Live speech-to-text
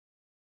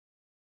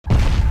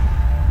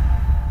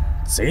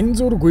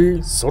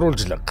Цензургүй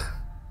сурвалжилга.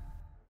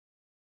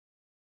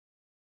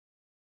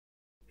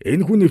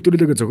 Энэхүү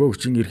нэвтрүүлэг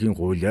зохиогчийн эрхийн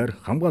хуулиар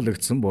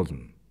хамгаалагдсан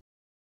болно.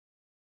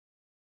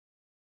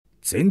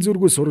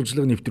 Цензургүй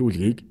сурвалжилга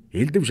нэвтрүүлгийг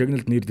элдэв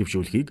шагналд нэр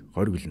дэвшүүлэхийг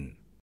хориглоно.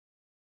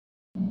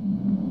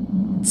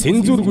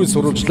 Цензургүй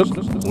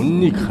сурвалжилга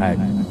үннийг хайр.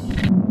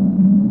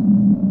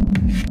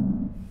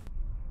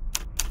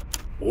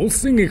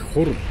 Улсын их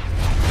хурл.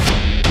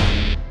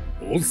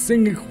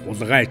 Улсын их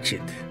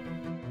хулгайчид.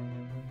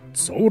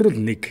 Цуврал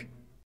 1.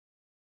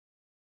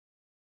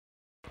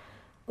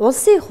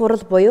 Улсын их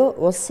хурл буюу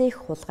улсын их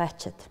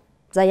хулгайчид.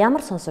 За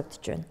ямар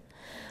сонсогдож байна?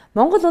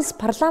 Монгол улс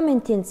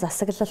парламентийн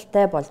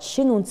засаглалтай болж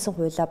шинэ үндсэн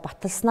хуулиа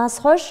баталснаас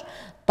хойш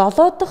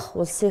 7 дахь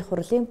улсын их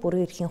хурлын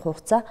бүрэн эрхийн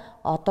хугацаа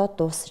одоо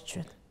дуусаж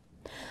байна.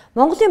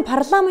 Монголын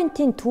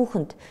парламентийн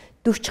түүхэнд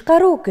 40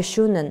 гаруй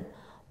гишүүн нь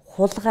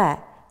хулгай,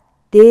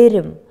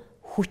 дээрэм,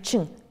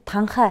 хүчин,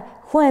 танхай,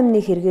 хүн амны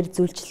хэрэгээр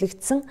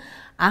зүйлчлэгдсэн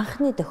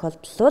анхны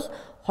тохиолдол бол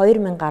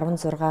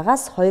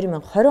 2016-аас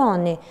 2020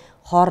 оны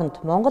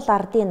хооронд Монгол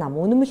ардын нам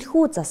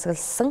үнэмлэхүү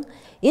засагласан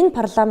энэ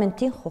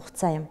парламентийн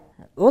хугацаа юм.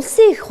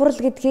 Улсын их хурл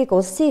гэдгийг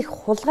улсын их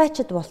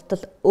хулгайчид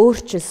болтол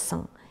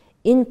өөрчилсөн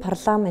энэ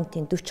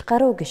парламентийн 40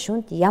 гаруй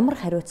гишүүнд ямар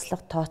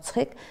хариуцлага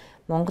тооцохыг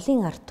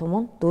Монголын ард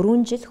түмэн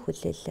 4 жил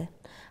хүлээлээ.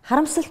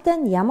 Харамсалтай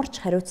нь ямар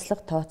ч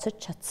хариуцлага тооцож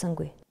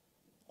чадсангүй.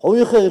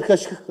 Хувийнхаа эрх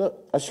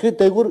ашигт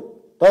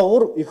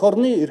доогуур эх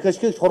орны эрх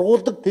ашигыг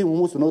сургуулдаг тийм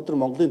хүмүүс өнөөдөр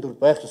Монголын төрд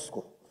байх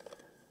ёсгүй.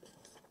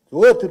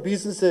 Зүгээр тэр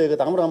бизнесээ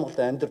гэдэг амар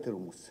амгалтай амьдрал тэр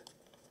хүмүүс.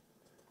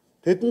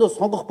 Тэдэнд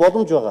сонгох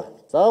боломж байгаа.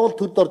 Заавал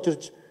төрд орж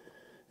ирж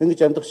ингэж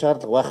амьдрах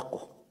шаардлага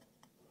байхгүй.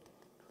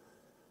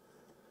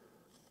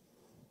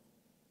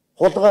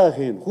 Хулгай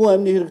хийн, хүн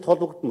амны хэрэгт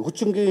холбогдно,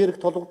 хүчингийн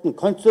хэрэгт холбогдно,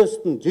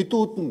 концессн,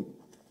 жидүүд нь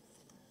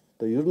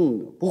одоо ер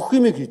нь бүх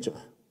юмыг хийж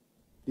байгаа.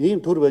 Ийм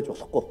төр байж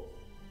болохгүй.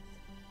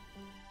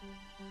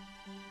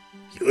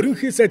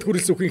 Ерөнхий сайд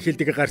хүрэл сүхийн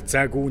хэлдэг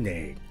гарцаагүй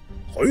нэ.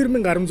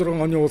 2016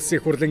 оны улсын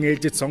их хурлын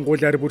ээлжид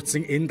сонгуулиар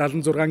бүрдсэн энэ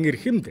 76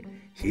 эрхэмд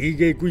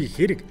хийгээгүй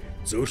хэрэг,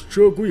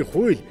 зөрчөөгүй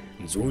хууль,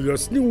 зүй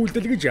ёсны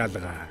үйлдэл гэж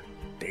ялгаа.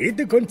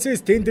 Тэд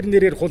концесс тендер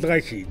нэрээр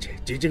хулгай хийж,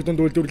 жижиг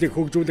дунд үйлдвэрлэлийг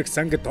хөгжүүлэх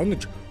санг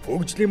тонож,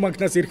 хөгжлийн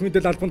банкнаас эрх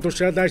мэдэл албан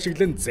тушаалаа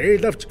ашиглан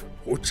зээл авч,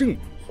 хүчин,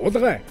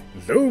 хулгай,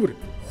 лөвөр,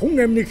 хүн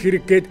амныг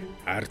хэрэггээд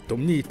ард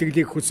түмний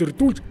итгэлийг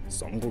хөсөрдүүлж,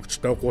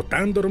 сонгогчдоо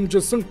гутаан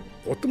доромжилсон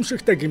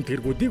гутамшигтай гэмт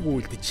хэрэгүүдийг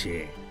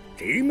үйлдэжээ.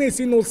 Тиймээс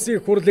энэ улсын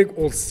их хурлыг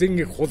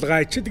улсын их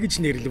хулгайчид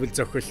гэж нэрлэвэл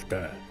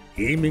зохилтой.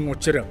 Иймийн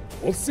учир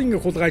улсын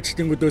их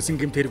хулгайчдын өдөөсөн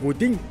гэмт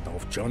хэрэгүүдийн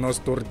товчооноос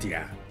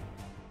дурдъя.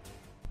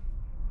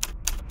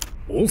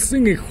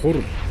 Улсын их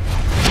хурл.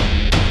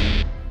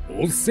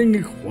 Улсын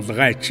их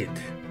хулгайчид.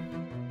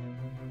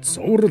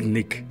 Цуврал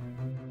 1.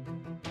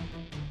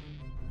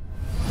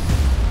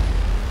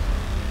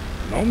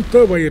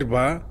 Номтой баяр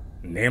ба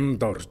нэмд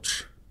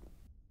орж.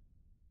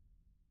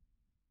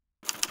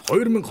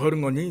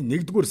 2020 оны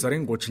 1-р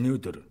сарын 30-ны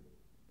өдөр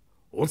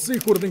Улсын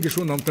их хурлын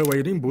гишүүн Номтой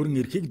баярын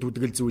бүрэн эрхийг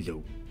дүдгэлзүүлв.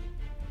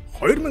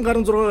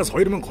 2016-аас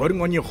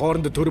 2020 оны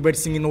хооронд төр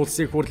барьсан энэ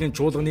улсын их хурлын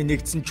чуулганы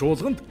нэгдсэн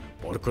чуулганд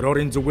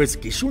прокурорын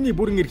зүгээс гишүүний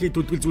бүрэн эрхийг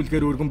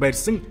дүдгэлзүүлэхээр өргөн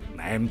барьсан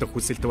 8 дахь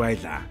хүсэлт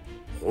байлаа.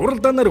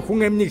 Хуралдаанаар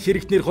хүн амныг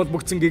хэрэгтнэр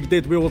холбогдсон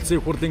гэгдээд буй улсын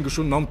их хурлын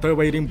гишүүн Номтой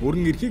баярын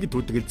бүрэн эрхийг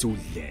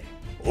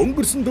дүдгэлзүүллээ.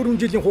 Өнгөрсөн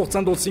 4 жилийн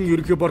хугацаанд улсын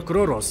ерөнхий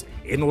прокуророос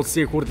энэ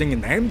улсын их хурлын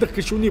 8 дахь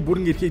гишүүний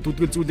бүрэн эрхийг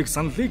дүдгэлзүүлэх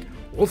саналыг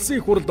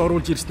улсын их хурлд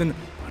оруулж ирсэн нь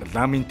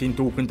парламентын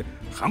түүхэнд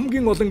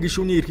хамгийн олон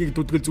гишүүний эрхийг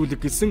дүдгэлзүүлэх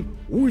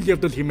гэсэн үйл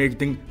явдал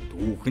хэмээгдэн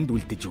түүхэнд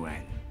үлдэж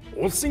байна.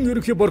 Улсын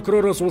ерөнхий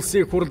прокуророос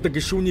улсын их хурлд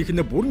гишүүнийх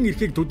нь бүрэн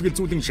эрхийг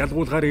дүдгэлзүүлэн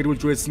шалгуулгаар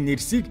ирүүлж байсан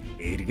нэрсийг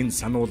эргэн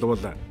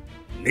сануулвал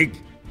 1.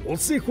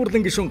 Улсын их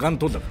хурлын гишүүн ган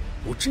тулга,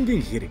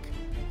 хүчингийн хэрэг.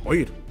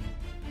 2.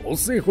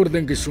 Улсын их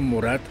хурлын гишүүн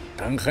Мурад,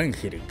 танхайн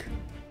хэрэг.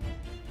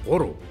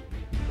 3.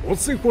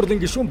 Улсын их хурлын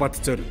гишүүн Бат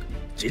Зориг,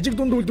 жижиг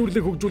дунд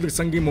үйлдвэрлэлийг хөгжүүлэх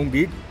сангийн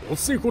мөнгийг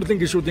улсын их хурлын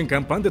гишүүдийн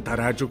компанид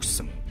тарааж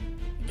өгсөн.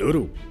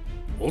 4.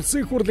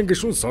 Улсын их хурлын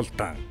гишүүн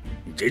Солтан,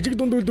 жижиг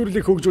дунд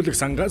үйлдвэрлэлийг хөгжүүлэх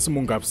сангаас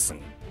мөнгө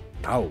авсан.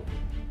 5.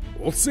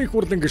 Улсын их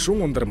хурлын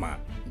гишүүн Ундармаа,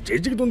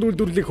 жижиг дунд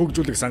үйлдвэрлэлийг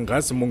хөгжүүлэх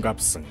сангаас мөнгө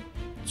авсан.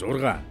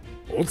 6.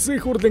 Улсын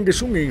их хурлын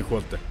гишүүн Инх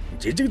Хулд,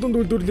 жижиг дунд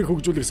үйлдвэрлэлийг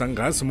хөгжүүлэх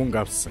сангаас мөнгө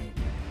авсан.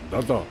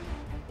 7.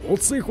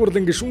 Улсын их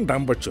хурлын гишүүн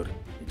Дамбачур,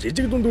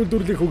 жижиг дунд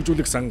үйлдвэрлэлийг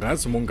хөгжүүлэх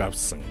сангаас мөнгө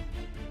авсан.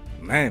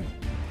 8.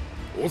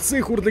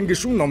 Улсын их хурлын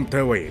гишүүн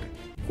Номтой баяр,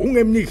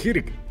 хүн амны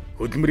хэрэг,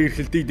 хөдөлмөр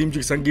эрхлэлтийг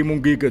дэмжих сангийн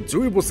мөнгийг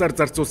зүй бусаар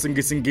зарцуулсан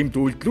гэсэн гэмт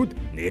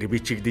үйлдэлүүд нэр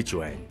бичигдэж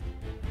байна.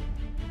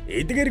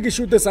 Эдгээр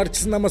гишүүдээс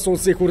арчсан намаас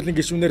улсын их хурлын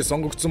гишүүнээр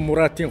сонгогдсон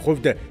Муратын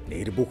хувьд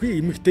нэр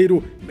бүхий эмэгтэй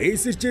рүү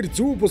мессежээр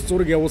зүй бус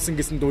зураг явуулсан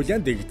гэсэн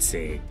дуулаан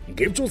дэгдсэн.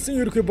 Гэвч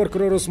улсын ерөнхий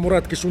прокуророос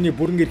Мурат гишүүний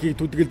бүрэн эрхийг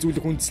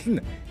түдгэлзүүлэх үндэслэл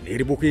нь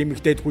нэр бүхий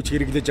эмэгтэйд хүч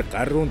хэрэглэж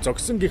гар руу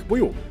зогсон гэх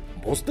буюу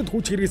бусдад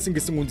хүч хэрэглэсэн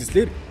гэсэн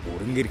үндслээр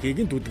бүрэн эрхийг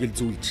нь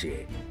түдгэлзүүлжээ.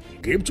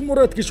 Гэвч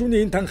Мурат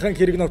гишүүний энэ танхайн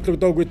хэрэг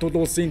нотлогдоогүй тул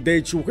улсын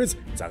дээд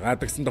шүүхээс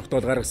загаадагсан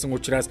тогтоол гаргасан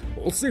учраас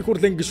улсын их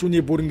хурлын гишүүний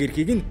бүрэн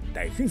эрхийг нь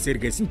дахин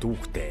сэргээсэн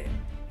түүхтэй.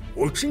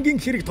 Өвчнгийн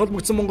хэрэг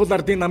толбогдсон Монгол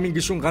Ардын намын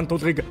гишүүн ган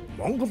тулгыг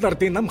Монгол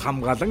Ардын нам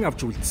хамгаалан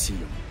авч үлдсэн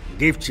юм.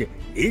 Гэвч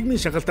нийгмийн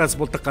шахалтаас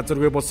булдах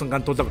газаргүй болсон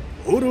ган тулга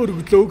өөрөө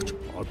өргөдлөө өгч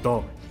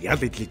одоо ял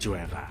эдлэж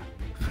байгаа.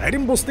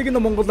 Харин бусдыг нь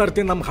Монгол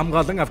Ардын нам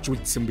хамгаалан авч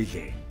үлдсэн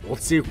билээ.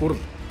 Улсын их хурл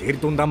тэр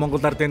дундаа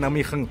Монгол Ардын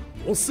намынхан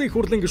Улсын их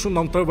хурлын гишүүн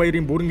Номтой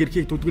Баярын бүрэн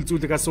эрхийг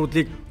төдгөлзүүлэх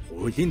асуудлыг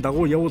хуулийн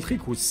дагуу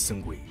явуулахыг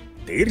хүссэнгүй.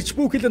 Дээрч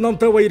бүхэл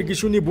Номтой Баяр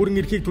гишүүний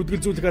бүрэн эрхийг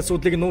төдгөлзүүлэх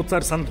асуудлыг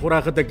нууцаар санал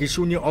хураахад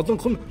гишүүний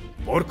олонх нь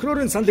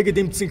прокурорын саналыг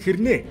дэмжсэн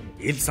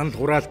хэрнээ ил санал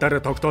хураалтаар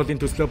тогтоолын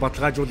төслөө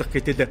баталгаажуулах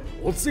гэтэл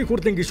Улсын их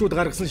хурлын гишүүд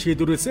гаргасан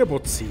шийдвэрээсээ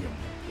бутсан юм.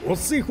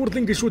 Улсын их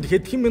хурлын гишүүд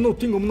хэдхэн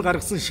минутын өмнө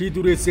гаргасан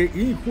шийдвэрээсээ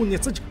ийхүү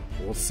няцаж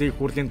Улсын их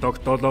хурлын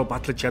тогтоолоо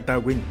батлаж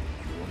чадаагүй нь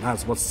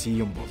юунаас болсон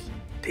юм бол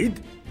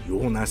тэд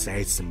юунаас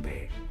айсан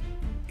бэ?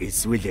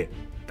 Эсвэл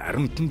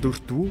дарамтан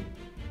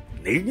дөртвүү?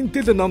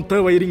 Нэгэнтэл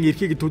Номтой Баярын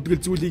эрхийг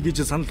төдгөлзүүлэе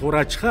гэж санал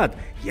хураачхаад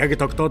яг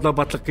тогтоолоо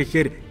батлах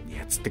гэхээр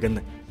няцдаг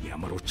нь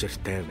ямар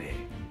учиртай вэ?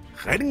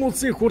 Харин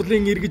Улсын их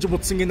хурлын эргэж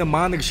бутсан энэ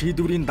маанаг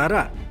шийдвэрийн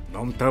дараа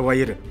Номтой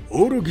Баяр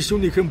өөрөө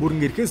гишүүнийхэн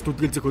бүрэн эрхээс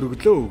төдгөлзөх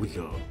өргөдлөө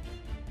өглөө.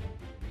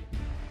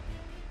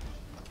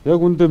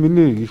 Яг үндэ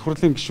миний их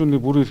хурлын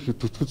гишүүний бүрэн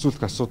эрхийг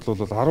төдгөлзүүлэх асуудал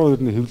бол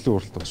 12-ны хэвлэлийн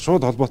уралдаан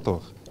шууд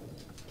холбоотой байна.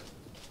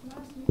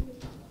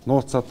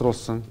 Нууц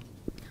задруулсан,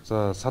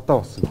 за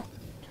садаа болсон.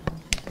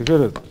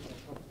 Тэгэхээр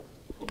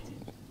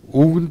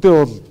үгэндээ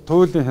бол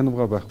туйлын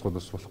хянамга байхгүй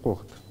бас болохгүй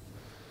байна.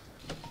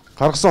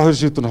 Гаргасан хоёр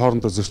шийдвэр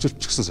хоорондоо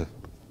зөрчилдчихсэн сая.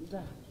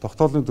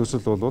 Тогтоолын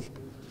төсөл бол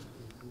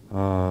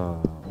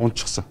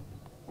унчихсан.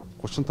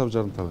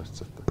 35-65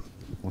 харьцаатай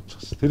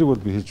унчихсан. Тэрийг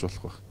бол би хийж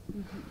болох байх.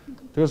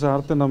 Тэгээс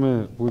ардын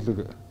намын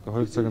бүлэг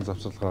 2 цагийн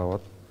завсарлага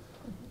аваад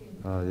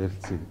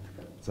ярилцъя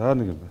гэдэг. За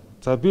нэг юм байна.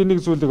 За би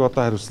нэг зүйлийг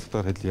одоо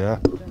хариуцлагатаар хэлье.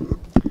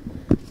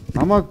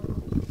 Намайг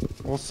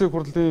Улсын их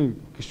хурлын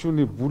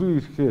гишүүний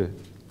бүрэн эрхээ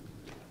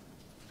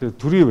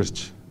төрий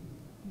барьж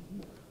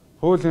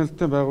хууль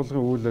хяналтын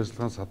байгууллагын үйл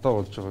ажиллагаанд садаа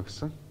болж байгаа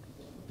гэсэн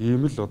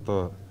ийм л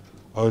одоо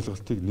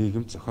ойлголтыг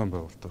нийгэм зохион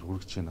байгуулалтаар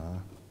хүргэж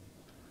байна.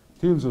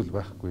 Тийм зүйл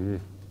байхгүй.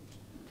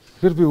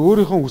 Тэгэхээр би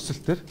өөрийнхөө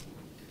хүсэлтээр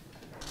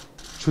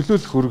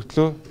чөлөөлөх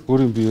өргөдлөө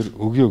өөрийн биеэр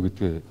өгье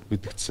гэдгээ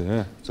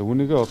мэдгдсэн. За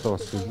үнийгээ одоо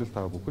бас хэвлэл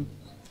та бүхэн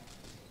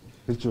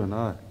хэлж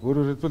байна.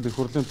 Өөрөөр хэлбэл их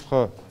хурлын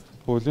тухай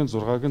хуулийн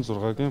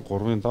 6-гийн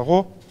 3-ын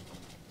дагуу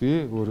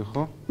би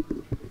өөрийнхөө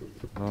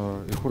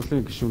их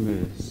хурлын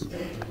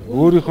гишүүнээ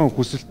өөрийнхөө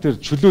хүсэлтээр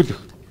чөлөөлөх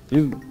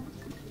энэ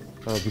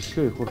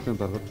бичлэгээ их хурлын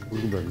даргад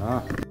хүргэн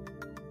байна.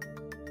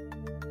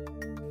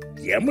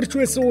 Ямар ч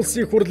байсан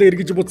Улсын их хурл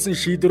эргэж бутсан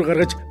шийдвэр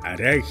гаргаж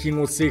арай ихийн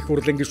Улсын их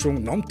хурлын гишүүн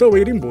Номтой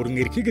Баярын бүрэн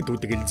эрхийг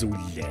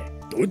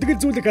төдгөлзүүллээ.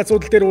 Төдгөлзүүлэх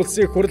асуудал дээр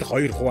Улсын их хурл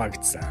хоёр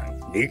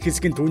хуваагдсан. Нэг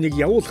хэсэг нь түүнийг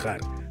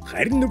явуулахаар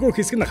харин нөгөө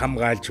хэсэг нь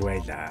хамгаалж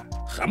байлаа.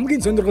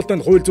 Хамгийн сонирхолтой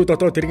нь хууль зүйн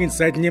дотоод тэргийн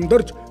сайд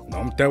нэмдорж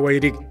Номтой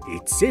Баярыг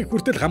эцсээ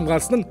хүртэл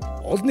хамгаалсан нь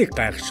олныг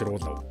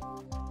гайхшруулв.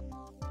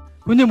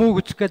 Хүний муу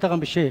гүцэх гээд байгаа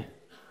юм биш ээ.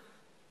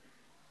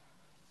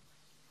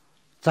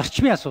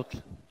 Зарчмын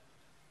асуудал.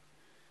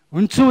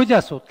 Үндсэн хуулийн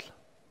асуудал.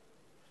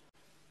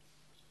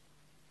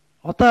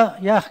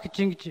 Одоо яах гэж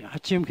ингэж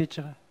хачим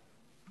хийж байгаа.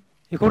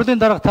 Их хурлын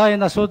дарга та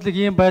энэ асуудлыг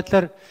ийм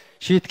байдлаар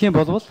шийдэх юм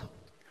бол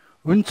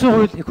үндсэн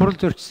хууль их хурл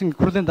зөрчсөн, их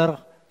хурлын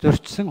дарга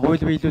зөрчсөн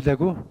хууль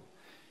биелүүлээгүй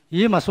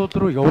ийм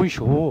асуудал руу явна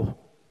шүү.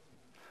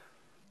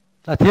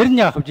 За тэр нь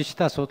яах вэ?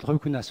 Жижигтэй асуудал,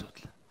 хувь хүний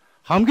асуудал.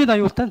 Хамгийн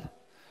аюултай нь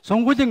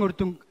сонгуулийн үр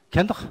дүн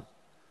хянах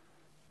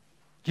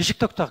жишг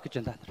тогтоох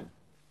гэж байна.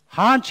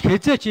 Хаанч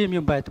хязээч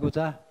ийм юм байдгүй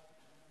за.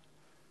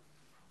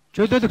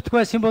 Чөлөөлөгдөх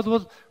байсан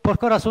бол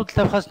прокурор асуудал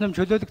тавихаас нэм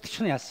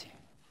чөлөөлөгдөх нь яасан юм.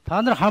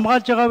 Та нар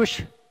хамгаалж байгаа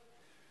биш.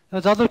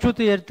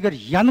 Залуучуудын ярьдгаар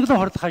янаглан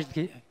хорлох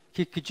ажил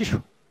хийх гэж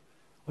шүү.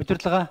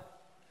 Удирдлага.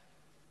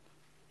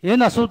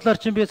 Энэ асуудлаар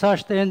чинь би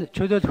цаашдаа энэ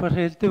чөлөөлөх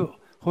хэлдэг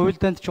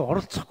хуульданд чи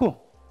оролцохгүй.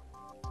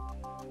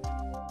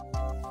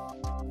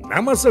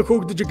 Намаас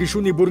хөгдөж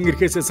гишүүний бүрэн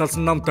эрхээсээ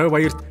салсан Номтой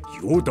Баярт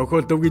юу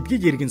тохиолдов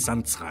гэдгийг иргэн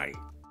санацгаая.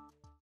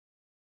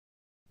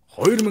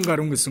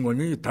 2019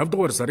 оны 5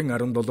 дугаар сарын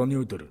 17-ны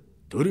өдөр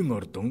Төрийн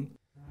ордон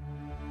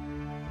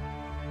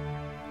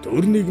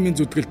Төр нийгмийн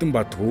зүтгэлтэн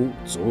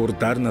Батхүү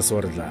зуурдаар нас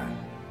орлаа.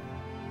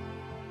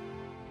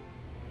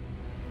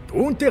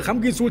 Түүнтэй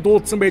хамгийн сүүлд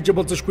уулзсан байж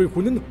болзошгүй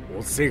хүн нь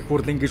Улсын их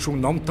хурлын гишүүн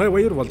Номтой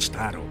Баяр болж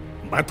таарав.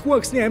 Батхүү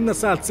агсны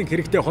амнасаа алдсан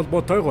хэрэгтэй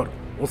холбоотойгоор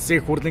Улсын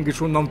их хурлын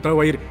гишүүн Номтой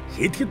Баяр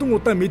хэд хэдэн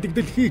удаа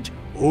мэдэгдэл хийж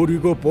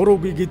өөрийгөө буруу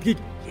бий гэдгийг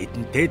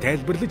хэдэнтэй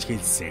тайлбарлаж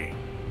хэлсэн.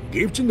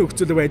 Гэвч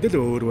нөхцөл байдал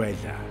өөр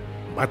байлаа.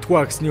 Батхүү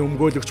агсны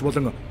өмгөөлөгч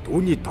болон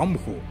түүний том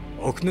хүү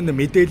охин нь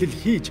мэдээлэл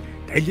хийж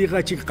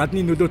талигаа чиг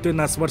гадны нөлөөтэй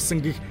нас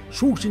барсан гих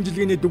шүүх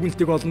шинжилгээний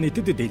дүгнэлтийг олон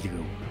нийтэд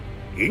дэлгэв.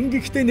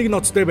 Ингэхдээ нэг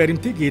ноцтой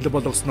баримтыг ил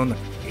болгосон нь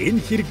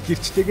энэ хэрэг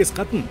гэрчтэйгээс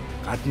гадна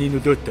гадны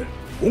нөлөөтэй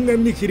хүн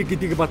амныг хэрэг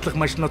гэдгийг батлах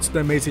маш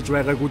ноцтой мессеж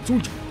байгааг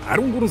үзүүлж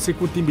 13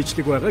 секундын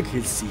бичлэг байгааг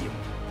хэлсэн юм.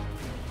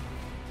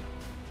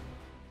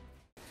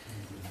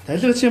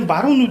 Талигчийн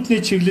баруун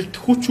нүдний чиглэлд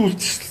хүч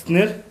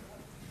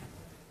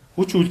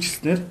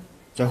үйлчилснээр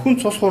зохин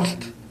цус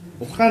хуралт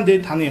ухаан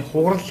дээд таны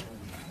хугарал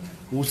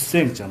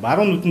үүссэн гэж байна.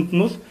 Баруун нүдэнд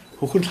нь бол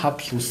хөхрөл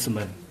хавдал үүссэн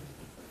байна.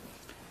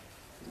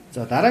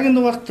 За дараагийн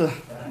дугаарт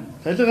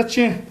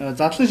цахилгачийн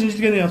задлан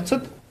шинжилгээний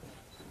явцад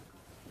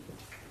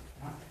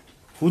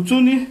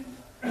хүзүүний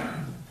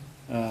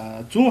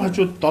зүүн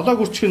хажууд долоо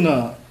гүрчг нь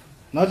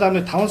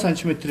 0.5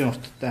 см-ийн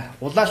урттай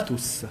улаалт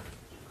үүссэн.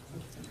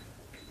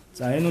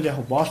 За энэ бол яг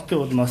болтын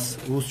улмаас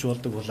үүсч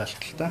болдог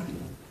улаалт л та.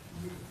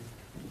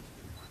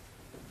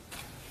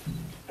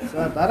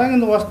 За дараагийн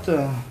дугаарт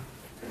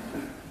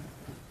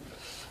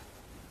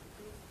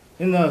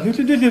энэ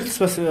хэвлэлийн хэрэгс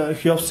бас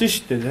их явсан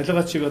шүү дээ.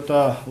 Цахилгачийг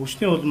одоо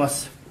өвчний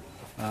улмаас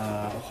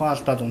ухаан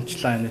алдаад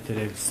унчлаа энэ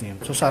тэрэ гэсэн юм.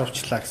 Цус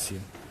харвчлаа гэсэн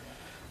юм.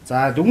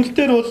 За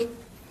дүгнэлтээр бол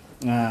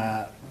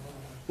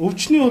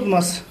өвчний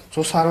улмаас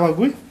цус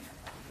харваагүй.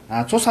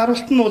 Цус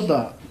харвалт нь бол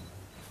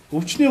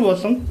өвчний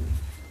болон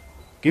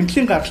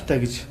гэмтлийн гаралтай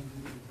гэж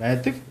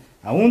байдаг.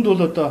 Үүнд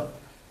бол одоо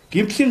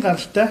гэмтлийн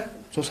гаралтай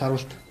цус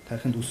харвалт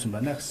тархинд үүссэн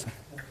байна гэсэн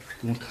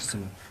дүгнэлт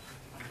гарсан байна.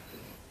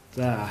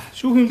 За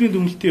шүүх хэмжээний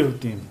дүгнэлтийн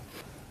хувьд юм.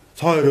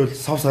 Цоо ирвэл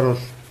сав сар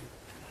бол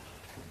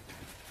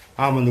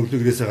аам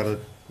нүглэгрээсээ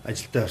гараад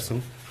ажилдаа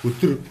харсан.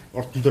 Өдөр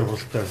ордон дээр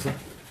хуралтай байсан.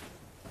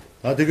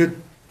 За тэгээд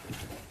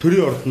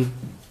төрийн ордонд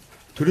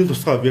төрийн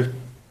тусгай объект,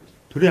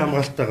 төрийн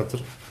хамгаалалттай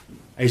газар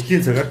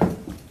ажлын цагаар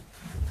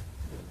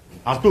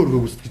албан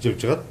өргөө үүсгэж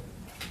явж байгаад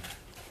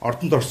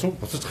ордонд орсон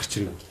буцаж гарч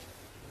ирэх.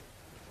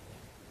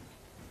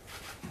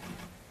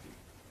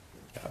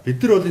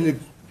 Бид нар бол энийг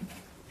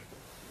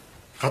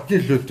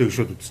гадны төлөөтэй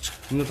шууд үзчих.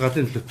 Энэ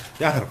гадны төлөөтэй.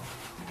 Яахаар.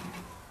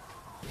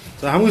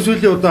 За хамгийн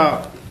сүүлийн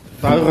удаа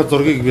даавынхаа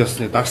зургийг би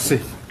ясныг дагсан.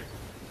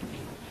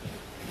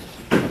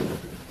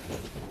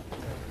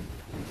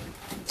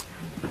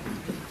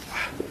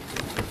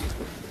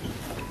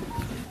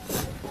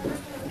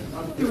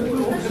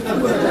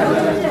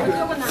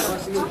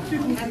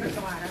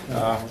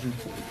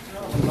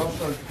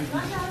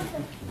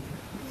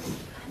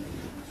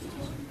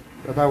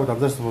 Даавууд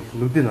анзаарсан бол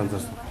нүдийг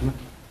анзаарсан байна.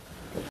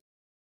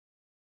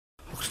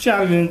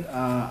 Хөгжлийн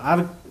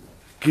арга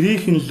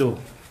грейхэн лөө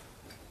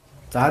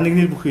за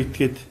нэгний бүхий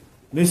итгээд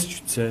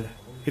мессеж үтсэ.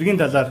 Хэргийн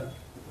талаар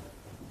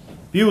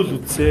би бол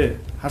үтсэ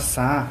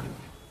харсан.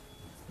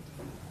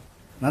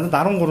 Надад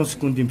 13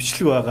 секундын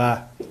бичлэг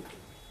байгаа.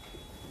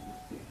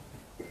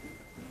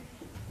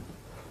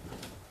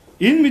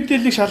 Энэ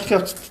мэдээллийг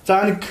шалгах явцад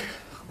за нэг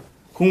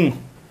хүн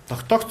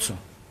тогтоогдсон.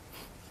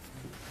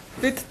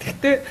 Бид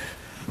тэгтээ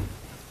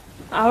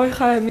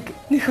аавынхаа амиг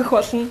нэхэх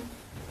болно.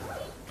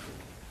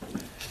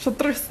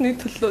 Шудрагсны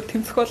төлөө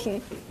тэмцэх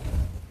болно.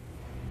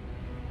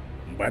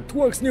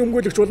 Батхуаксны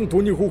өмгөөлөгч болон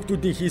түүний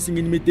хүүхдүүдийн хийсэн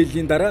энэ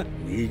мэдээллийн дараа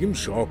нийгэм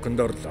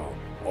шоконд орлоо.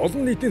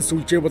 Олон нийтийн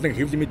сүлжээ болон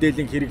хэвлэл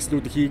мэдээллийн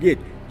хэрэгслүүд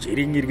хийгээд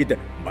жирийн иргэд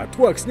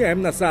Батхуаксны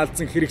амнасаа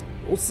алдсан хэрэгт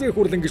Улсын Их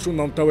Хурлын гишүүн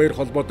номтой баяр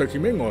холбоотой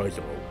хэмээн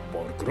ойлгов.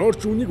 Прокурор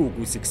ч үнийг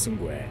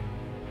үгүйсгэсэнгүй.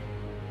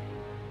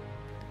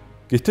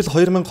 Гэтэл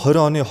 2020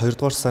 оны 2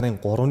 дугаар сарын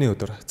 3-ны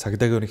өдөр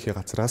цагдаагийн ерөнхий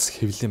газраас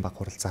хэвлэлийн баг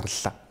хурал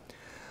зарлалаа.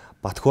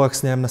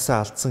 Батхуаксны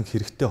амнасаа алдсан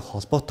хэрэгтэй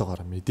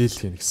холбоотойгоор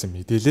мэдээлэл хийгсэн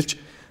мэдээлэлж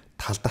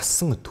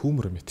талдассан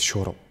түүмэр мэт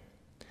шуурав.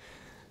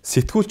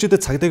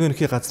 Сэтгүүлчдэд цагдаагийн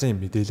ерөнхий газрын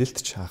мэдээлэлд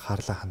ч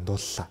анхаарлаа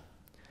хандууллаа.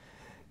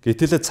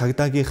 Гэтэл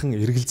цагдаагийнхан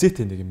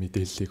эргэлзээтэй нэгэн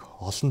мэдээллийг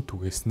олон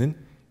түгээсэн нь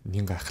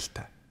нэн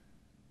гайхалтай.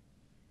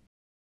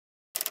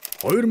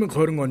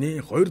 2020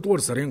 оны 2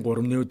 дугаар сарын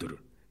 3-ны өдөр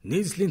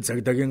нийслэлийн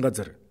цагдаагийн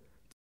газар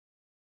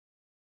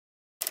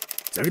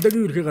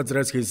цагдаагийн ерөнхий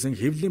газраас хийсэн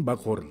хэвлэлийн баг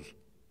хурал.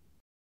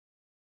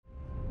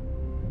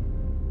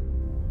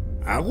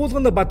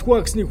 Агуулганд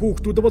Батхуаксны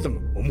хүүхдүүд болон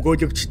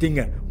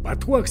өмгөөлөгчдийн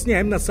Батхуаксны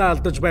амнасаа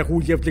алдаж байх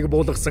үйл явдлыг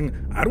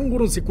буулгасан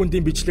 13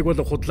 секундын бичлэг бол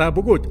худлаа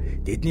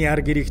бөгөөд тэдний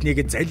арга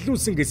ирхнийг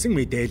заллиулсан гэсэн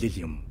мэдээлэл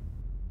юм.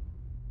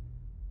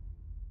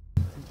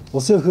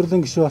 Улсын Их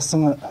Хурлын гишүүн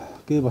асан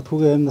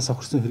Батхугийн амнаас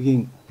авахсан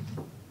хэргийн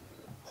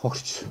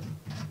хогч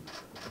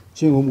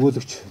чин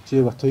өмгөөлөгч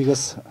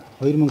Батхугаас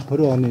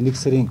 2020 оны 1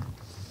 сарын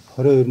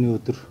 22-ны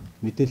өдөр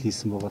мэдээлэл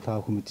хийсэн байгаа та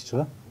бүхэн мэдж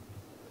байгаа.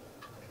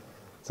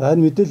 За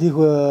энэ мэдээлэл хийх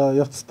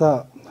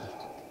явцдаа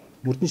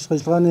мөрдөн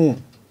ажиллагааны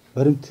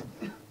баримт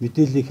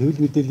мэдээллийг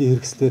хэвлэл мэдээллийн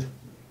хэрэгслээр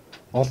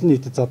олон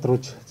нийтэд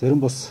задруулж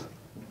зарим бус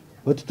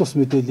бодит тус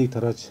мэдээллийг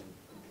тарааж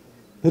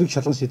хэрэг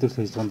шалган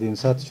шийдвэрлэх ажиллагаанд юм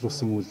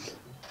саатжруулсан үйл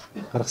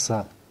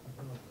гаргасан.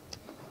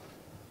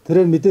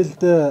 Тэрээр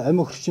мэдээлэлд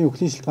амин хөрчийн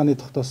өхлийн шилтгааны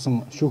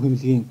тогтоосон шүүх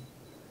хэмнэлгийн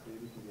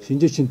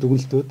шинжээчийн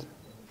дүгнэлтүүд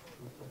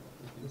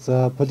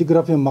за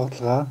полиграфын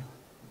магадлага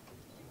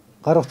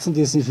гар утсанд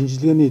хийсэн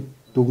шинжилгээний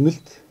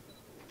дүгнэлт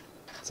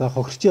за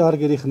хохирчийн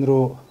арга гэрийнхэн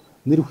рүү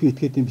нэр бүхий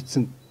этгээдийн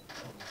бичсэн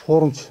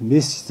хуурамч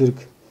мессеж зэрэг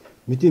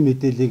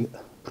мэдээллийг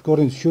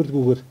прокурорын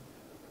зөвшөөрлгүйгээр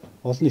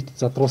олон нийтэд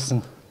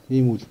задруулсан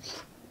ийм үйлдэл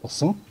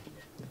болсон.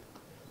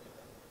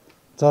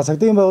 За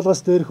цагдаагийн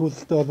байгууллагаас дээрх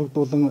үйлдэлтэй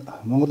холбогдуулан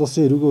Монгол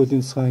Улсын эрүүгийн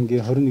үеийн засгийн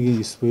ангийн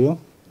 21-9 буюу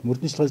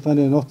мөрдөн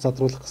ажиллагааны нууц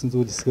задруулах гэсэн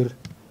зүйлсээр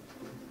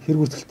хэрэг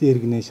бүртгэлтийн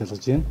иргэнэ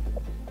шалгаж байна.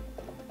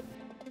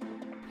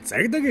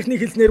 Цагдаагийнхны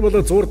хэлснээр бол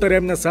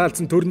зуурдаар амнаас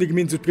алдсан төр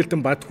нийгмийн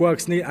зүтгэлтэн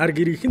Батхуаксны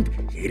арга иргэнд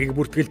хэрэг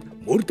бүртгэлд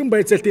мөрдөн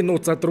байцаалтын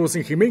нууц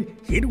задруулсан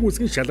хэмээн хэрэг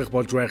үүсгэн шалгах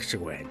болж байх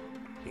шиг байна.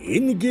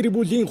 Энэ гэр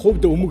бүлийн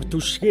хувьд өмг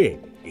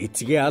түшгэ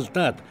эцгээ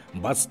алдаад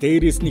бас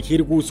дээрээс нь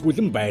хэрэг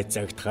үүсгүүлэн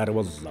байцаагтахаар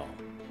боллоо.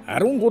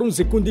 13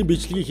 секундын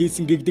бичлэгийг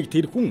хийсэн гэгдэг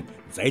тэр хүн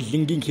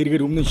заллингийн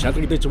хэрэгээр өмнө нь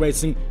шалгагдаж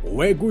байсан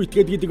увайгүй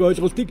итгээд гэдэг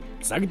ойлголтыг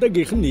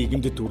цагдаагийнхан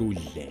нийгэмд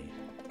төрүүллээ.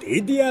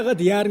 Тэд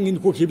яагаад яаран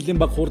энэхүү хэвлэлийн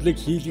баг хурлыг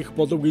хийлгэх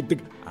болов гэдэг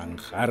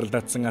анхаарал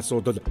татсан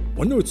асуудал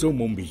өнөөцөө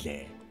мөн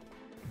билээ.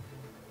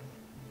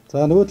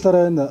 За нөгөө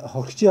талаараа энэ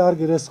хохирчийн ар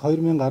гэрээс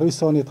 2019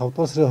 оны 5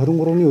 дугаар сарын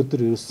 23-ны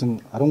өдөр ирсэн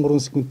 13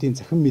 секундын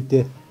захин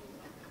мэдээ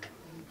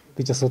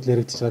гэж асуудал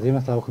яригдчихэж байгаа тийм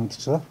ээ, та бүхэн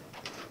мэдчихэж байгаа.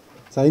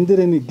 За энэ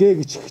дээр энэ Г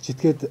гэж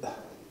читгээд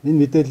энэ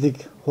мэдээллийг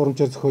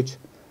хуурамчаар зохиож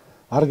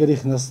ар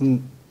гэрийнхнаас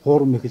нь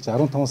хуурам эхэлж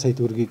 15 сая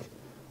төгрөгийг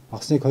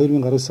Осныг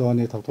 2019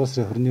 оны 5 дугаар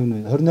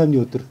сарын 28-ны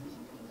өдөр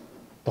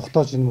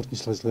тогтоож энэ мөрдөн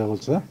сурвалжилга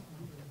явуулж байгаа.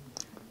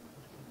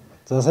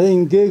 За сая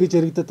энэ Г гэж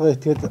яригдаад байгаа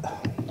этгээд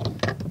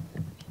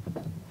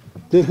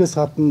дээрхээс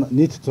гадна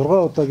нийт 6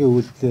 удаагийн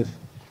үйлдэлээр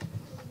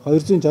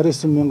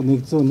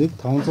 269,101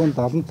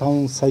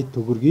 575 сая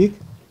төгрөгийг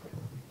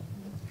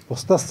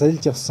бусдаас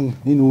залж авсан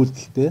энэ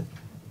үйлдэлтэй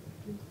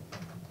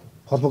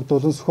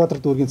холбогдуулан Сүхбаатар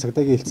дүүргийн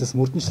цагдаагийн хэлцээс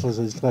мөрдөн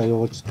сурвалжилгаа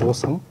явуулж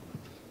дууссан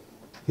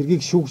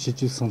хэргийг шүүх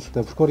шилжүүлсэн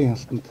саналтай прокурорын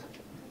хяналтанд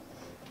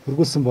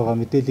хөргүүлсэн байгаа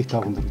мэдээллийг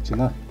таахан хүргэж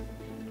байна.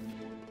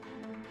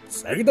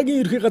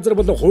 Цагдаагийн ерхий газар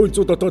болон хууль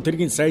зүйн дотоод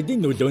хэргийн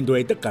сайдын нөлөөнд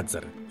байдаг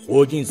газар.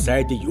 Хуулийн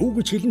сайд юу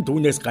гэж хэлэн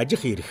түүнээс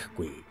гажих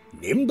ирэхгүй.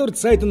 Нэмдорд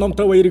сайд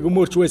номтой баярыг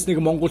өмөрч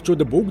байсныг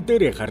монголчууд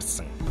бүгдээрээ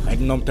харсан.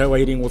 Харин номтой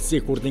баярын улсын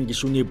их хурлын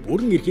гишүүний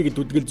бүрэн эрхийг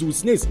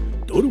дүдгэлзүүлснээс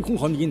 4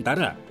 хоногийн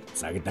дараа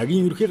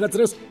цагдаагийн ерхий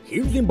газраас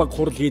хэвлэлийн баг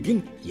хурал хийдэг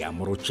нь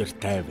ямар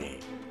учиртай вэ?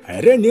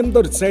 Арай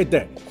нэмдорд сайд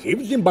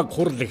хэвлэлийн баг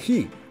хурал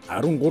хий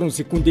 13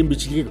 секундын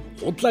бичлэгийг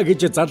худлаа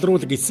гэж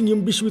залруулах гэсэн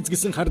юм биш үз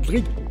гэсэн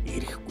хардлагыг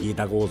ирэхгүй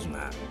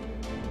дагуулна.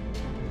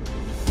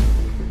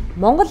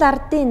 Монгол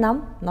ардын нам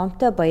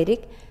номтой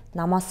баярыг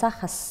намаасаа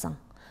хассан.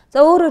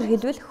 За өөрөөр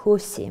хэлбэл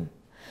хөөсөн юм.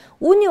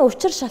 Үүний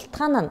учир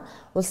шалтгаан нь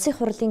улсын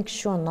хурлын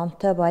гишүүн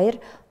номтой баяр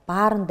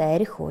бааранд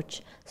арх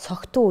ууж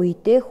согтуу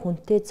үедээ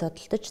хүнтэй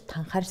зодтолдож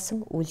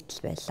танхаарсан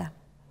үйлдэл байлаа.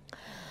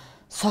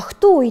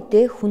 Согтуу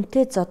үедээ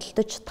хүнтэй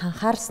зодтолдож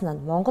танхаарсан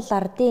нь Монгол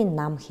ардын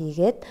нам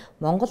хийгээд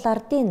Монгол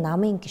ардын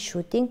намын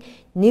гишүүдийн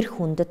нэр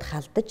хүндэд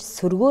халдаж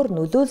сөргөөр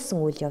нөлөөлсөн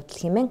үйл явдал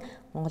хэмээн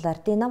Монгол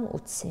ардын нам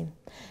үзсэн юм.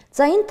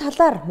 За энэ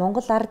талаар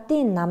Монгол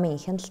ардын намын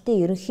хяналтын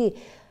ерөнхий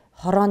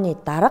хорооны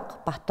дарга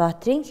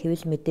Батбаатарын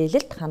хэвлэл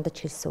мэдээлэлд хандаж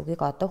хэлсэн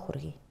үгийг одоо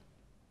хүргэе.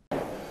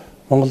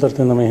 Монгол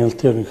ардын намын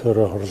хяналтын ерөнхий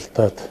хороо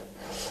хуралдаад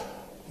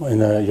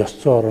энэ ёс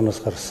зүйн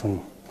орооноос гарсан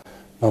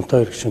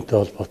номтой иргэншинтэй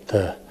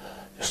холбоотой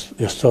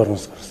ёс зүйн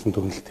орооноос гарсан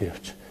дүгнэлтийг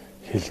явж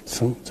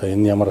хэлсэн. За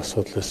энэ ямар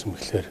асуудал байсан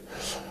гэхээр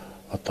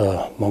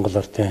одоо Монгол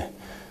ардын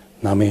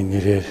намын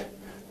нэрээр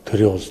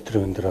төрийн улс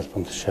төрийн өндөр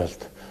албан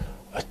тушаалд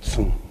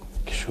очсон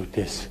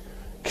гишүүдээс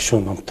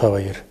гишүүн номтой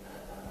баяр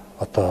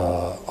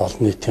одоо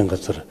олон нийтийн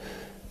газар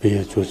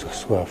бие зүүл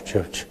зөксгөө авч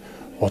явж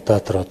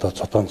удаадар одоо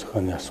цодон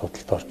зохионы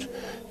асуудалд орж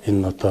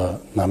энэ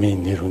одоо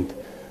намын нэр хүнд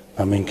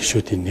намын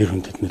гишүүдийн нэр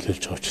хүндэд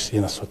нөлөөлж байгаа учраас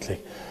энэ асуудлыг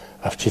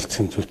авч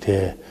хэлцэн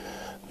зүйтэй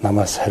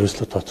намаас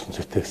хариуцлага тооцсон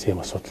зүйтэй гэсэн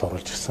юм асуудал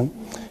оруулж ирсэн.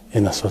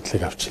 Энэ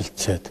асуудлыг авч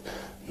хэлцээд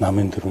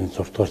намын дөрвийн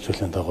 6 дугаар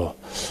зүйлийн дагуу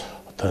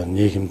одоо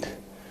нийгэмд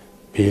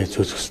бие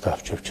зүүл зөксгөө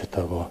авч явж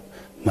чадаагүй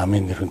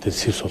намын нэр хүндэд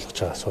сэв суулгаж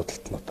байгаа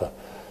асуудалд нь одоо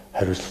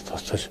хариуцлага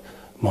тооцож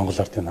Монгол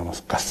ардын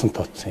намаас гарсан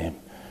тооцсон юм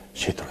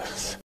шийдвэр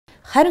гаргасан.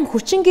 Харин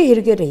хүчингийн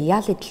хэрэгээр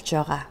яал эдэлж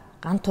байгаа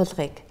ганц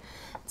тулгыг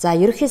за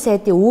ерөнхий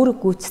сайдын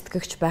үүрэг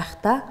гүйцэтгэгч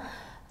байхдаа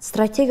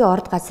стратегийн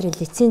орд газрын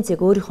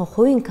лицензийг өөрийнхөө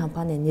хувийн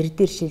компани нэр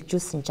дээр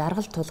шилжүүлсэн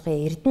жаргал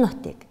тулгын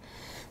Эрдэнэтийг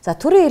за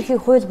төрийн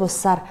эрхийг хууль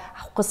бусаар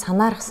авах гэж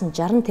санаархсан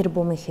 60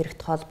 тэрбумын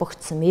хэрэгт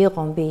холбогдсон Мэ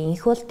гомбын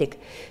инх болдыг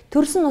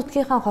төрсөн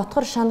нутгийнхаа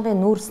хотгор шангын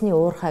нүүрсний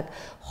уурхайг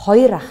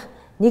хоёр ах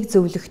нэг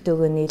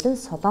зөвлөгтөөгөө нийлэн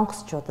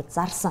солонгосчуудад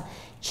зарсан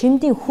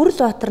Чимдийн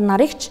Хүрлбаатар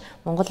нарыг ч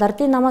Монгол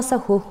ардын намаасаа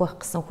хөөх байх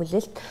гэсэн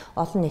хүлээлт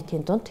олон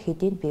нийтийн дунд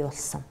хэдийн бий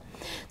болсон.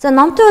 За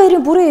номтой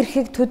хоёрын бүрэн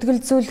эрхийг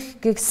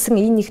төдгөлзүүлэх гэсэн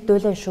энэ их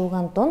дуулан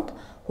шууган дунд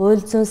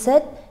хууль зүйн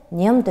сайд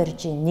ням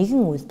доржийн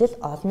нэгэн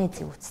үйлдэл олонний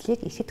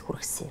зэвүүцлийг ихэд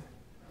хүргэсэн юм.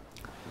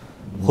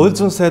 Хууль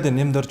зүйн сайд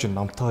ням доржийн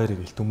номтой хоёрыг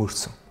илт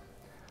өмөрсөн.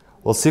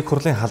 Улсын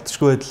хурлын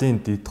халдшгүй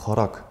байдлын дэд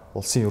хороог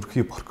улсын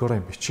ерөнхий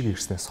прокурорын бичиг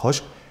ирснээс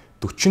хойш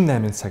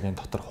 48 цагийн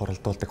дотор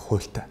хуралдуулдаг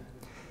хуультай.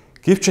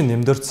 Гэвч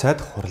нэмдэрч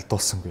сайд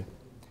хуралдуулсангүй.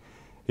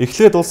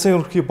 Эхлээд улсын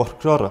ерөнхий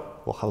прокурор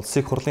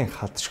улсын хурлын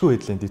халдшгүй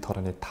байдлын дэд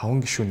хорооны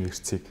 5 гишүүний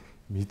эрсцийг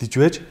мэдэж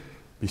байж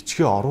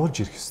бичгээ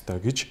оруулж ирэх ёстой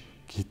гэж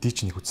хэдий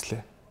ч нэг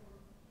үзлээ.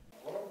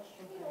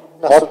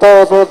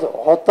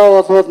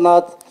 Одоо бол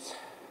наад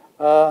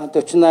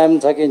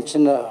 48 цагийн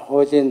чинь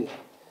хуулийн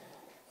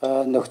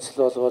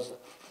нөхцөл бол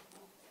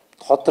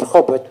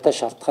тодорхой бодтой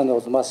шалтгааны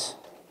улмаас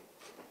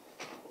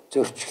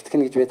зөрчигдөх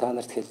гэж би та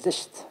нарт хэллээ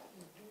шүү дээ.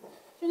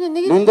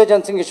 Нүндэ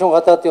жанцэн гишүүн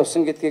гадаад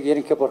явсан гэдгийг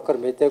ерөнхий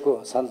прокурор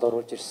мэдээгүй санал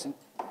оруулж ирсэн.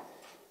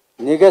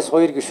 Нэгээс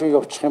хоёр гишүүн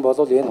явчих юм бол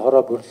энэ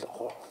хороо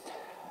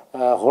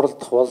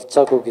хуралдах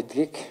болцоогүй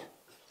гэдгийг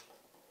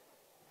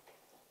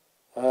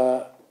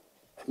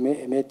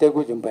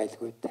мэдээгүй юм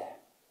байлгүй дээ.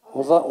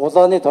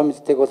 Улааны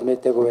томилтыг бол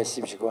мэдээгүй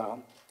байсан юм шиг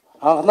байна.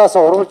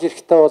 анханасаа оруулж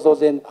ирэхдээ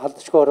бол энэ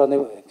халдшгүй орооны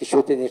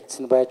гишүүдийн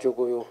нэртсэн байж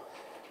үгүй юу?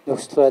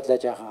 Нөхцөл байдлаа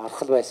жаахан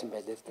архал байсан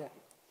байлээ л дээ.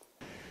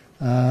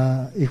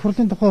 Их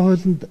хурлын тухай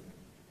хуулинд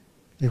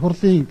их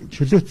хурлын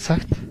чөлөөт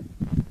цагт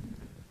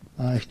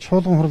их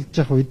чуулган хурлаж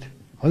явах үед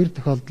хоёр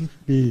тохиолдолд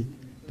би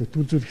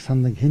төтгөлзүүлэх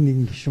сандаг хэн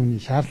нэгэн гишүүний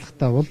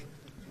шаардлагатай бол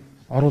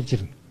оруулж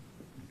ирнэ.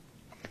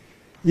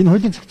 Энэ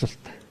хуулийн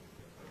зохицуулалт.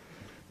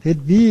 Тэгэд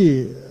би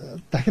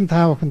дахин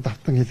та бүхэн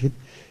давтан хэлэхэд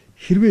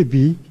хэрвээ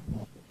би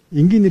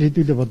энгийнээр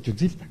хэдүүлээ бодож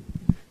үзье л да.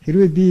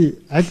 Хэрвээ би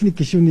аль нэг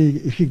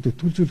гишүүний эрхийг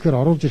төтгөлзүүлэхээр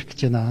оруулж ирэх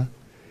гэж байна.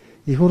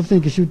 Их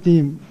хурлын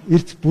гишүүдийн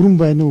эрц бүрэн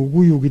байна уу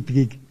үгүй юу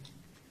гэдгийг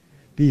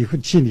би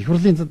жишээ нь их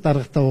хурлын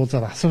даргатай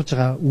уулзаар асууж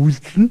байгаа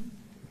үйлдэл нь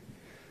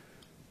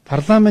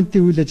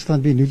парламентын үйл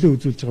ажиллагаанд би нөлөө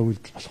үзүүлж байгаа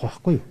үйлдэл болох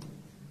байхгүй юу?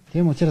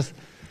 Тийм учраас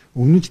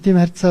өмнө нь ч тийм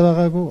харьцаа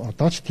байгаагүй,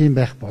 одоо ч тийм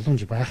байх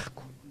боломж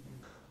байхгүй.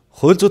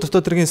 Хууль зүйн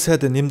дотоод хэргийн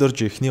сайд нэмд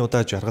орж эхний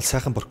удаа жаргал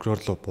сайхан прокурор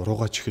руу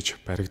буруугаа чихэж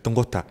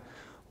баригдангуудаа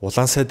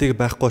улаан сайдыг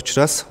байхгүй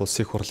учраас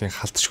улсын их хурлын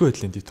халтшгүй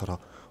байдлын дэд хороо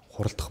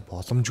хуралдах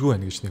боломжгүй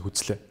байна гэж нэг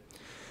үзлээ.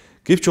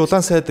 Гэвч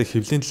улаан сайд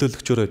хэвлэлийн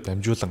төлөөлөгчөөрөө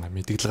дамжуулан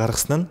мэдээлэл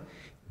гаргасан нь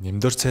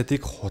нэмд орж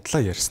сайдыг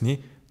худлаа ярьсны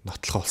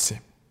нотлох болсон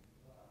юм.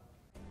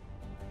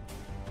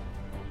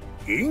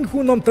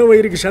 Энэхүү номтой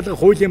баярыг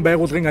шалгах хуулийн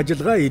байгууллагын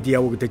ажиллагаа эд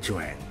явагдаж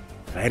байна.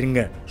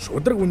 Харин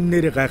шудраг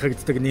үннээр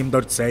гайхагддаг нэмд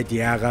орж сайд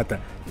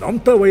яагаад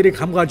номтой баярыг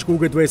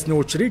хамгаажгүйгээд байсны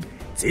учрыг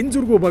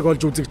цензургүй баг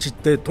олж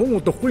үзэгчдтэй тун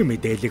удахгүй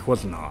мэдээлэх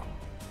болно.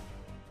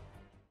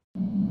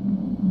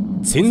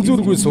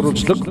 Цензургүй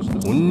сурвалжилга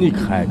үннийг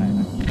хайр.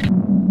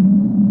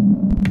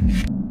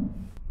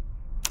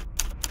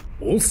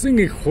 Улсын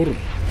их хурл.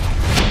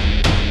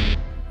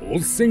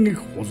 Улсын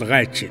их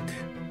хулгайчид.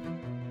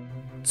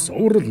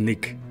 Цуврал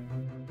 1.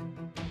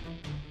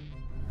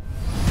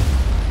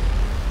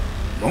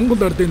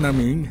 Монгол Ардын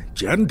намын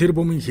 60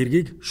 тэрбумын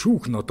хэргийг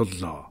шүүх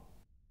нотлолоо.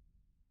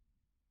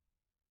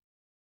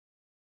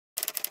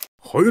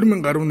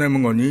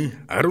 2018 оны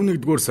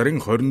 11-р сарын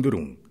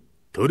 24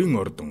 төрийн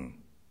ордон.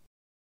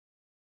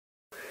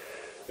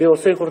 Би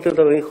улсын их хурлын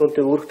дараа их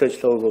хурлын үүрэгт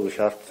ажиллах өгөөг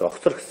шаардсан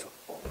огцор гэсэн.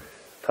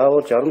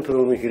 Таавал 60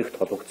 тэрбумын хэрэгт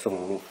холбогдсон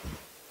хүн.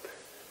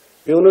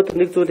 Би өнөөдөр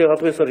нэг зүйлийг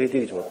албасаар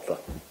хэлье гэж бодлоо.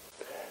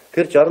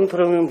 Тэр 60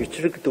 тэрбумын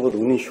бичлэг гэдэг бол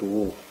үнэн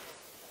шүү.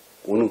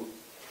 Үнэн.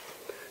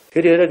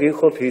 Тэр яг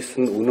их хурл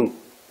хийсэн үнэн.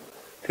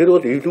 Тэр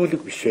бол эвлүүлэг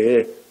биш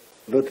ээ.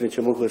 Өнөөдрийн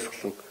чи мөнхөөс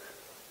эхлэн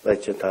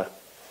байж та.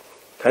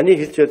 Таны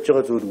хэлж ярьж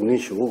байгаа зүйл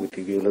үнэн шүү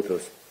гэдгийг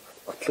өнөөдрөөс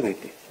батлан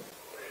хэлье.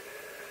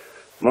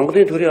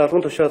 Монголын төрийн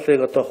албан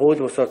тушаалыг одоо хууль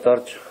бусаар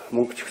зарж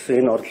мөнгөчгсөн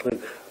энэ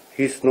орлогыг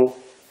хийсэн үү?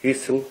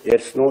 Хийсэн,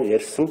 ярьсан уу?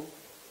 Ярьсан.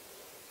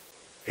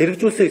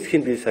 Хэрэгжүүлсэн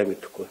эсхийг би сайн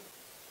мэдэхгүй.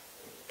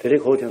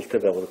 Тэрийг хууль хяналттай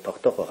байгууллага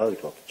тогтоох байхаа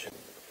гэж бодож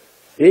байна.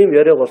 Ийм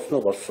яриа болсон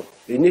уу? Болсон.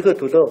 Энийхээ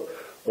төлөө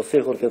улсын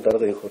их хурлын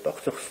даргын их хурл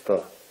огцох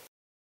ёстой.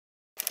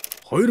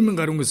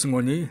 2019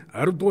 оны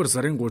 10-р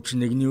сарын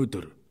 31-ний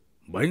өдөр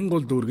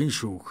Баянгол дүүргийн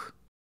шүүх.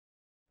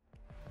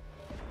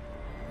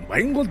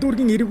 Баянгол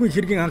дүүргийн эрүүгийн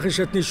хэргийн анхан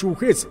шатны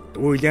шүүхээс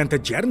Дүүлянт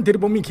 60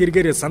 тэрбумын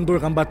хэрэгээр Сандуй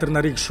Ганбаатар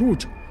нарыг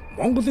шүүж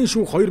Монголын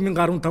шүүх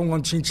 2015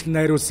 онд шинжилэн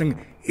найруулсан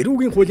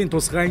эрүүгийн хуулийн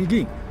тусгай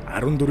ангийн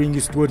 14-ийн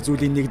 9-р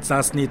зүйлийн 1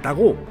 заасны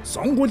дагуу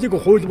сонгуулийг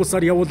хууль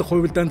бусаар явуулах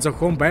хувилдаан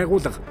зохион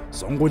байгуулах,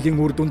 сонгуулийн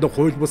үр дүнд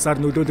хууль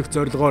бусаар нөлөөлөх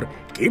зорилгоор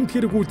гэмт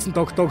хэрэг үйлдэл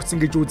тогтоогдсон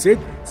гэж үзээд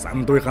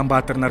Сандуй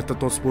Ганбаатар нарт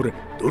тус бүр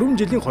 4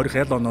 жилийн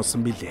хорихял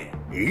оноосон билээ.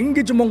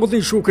 Ингэж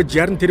Монголын шүүхэд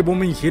 60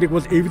 тэрбумын хэрэг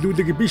бол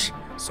эвлүүлэг биш,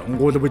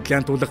 сонгуул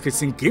бодлоонтуулах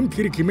гэсэн гэмт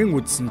хэрэг хэмээн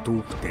үзсэн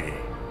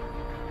түүхтэй.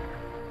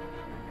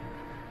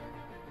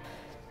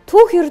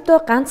 Түүх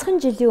ердөө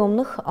ганцхан жилийн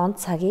өмнөх он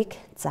цагийг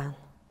заана.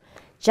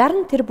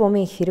 60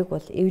 тэрбумын хэрэг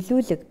бол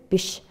эвлүүлэг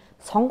биш,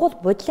 сонгуул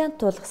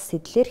бодлоонтуулах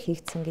сэтлэр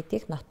хийгдсэн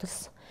гэдгийг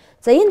нотолсон.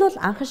 За энэ бол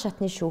анхан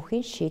шатны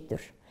шүүхийн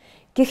шийдвэр.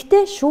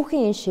 Гэхдээ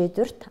шүүхийн энэ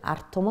шийдвэрт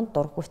ард түмэнд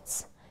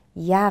дургуйтсан.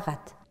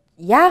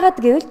 Яагаад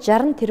гэвэл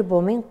 60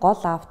 тэрбумын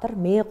гол автор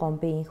Мэ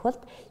Гомбын инх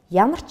болд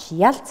ямар ч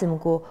ял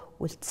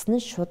зэмгүй үлдсэн нь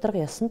шудраг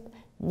ёсонд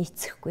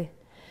нийцэхгүй.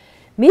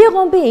 Мэ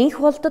Гомбын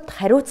инх болдод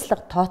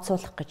хариуцлага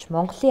тооцоолох гэж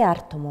Монголын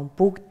ард түмэн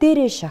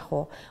бүгдээрээ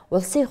шахуу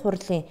улсын их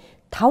хурлын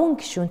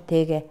 5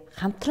 гишүүнтэйгээ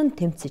хамтран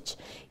тэмцэж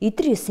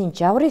эдэр ёсын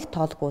жаврыг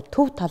тоолгүй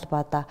төв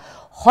талбайда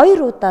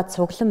 2 удаа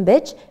цуглан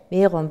байж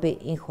Мэ Гомбын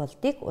инх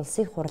болдыг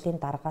улсын их хурлын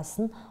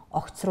даргаас нь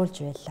огцруулж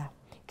байлаа.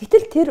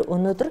 Гэтэл тэр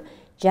өнөөдөр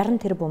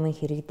 60 тэрбумын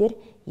хэрэг дээр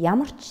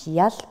ямар ч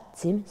ял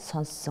зэм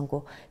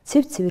сонссонгүй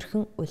цэв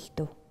цэвэрхэн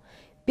үлдэв.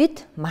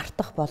 Бид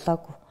мартах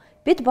болоогүй.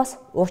 Бид бас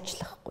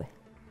уучлахгүй.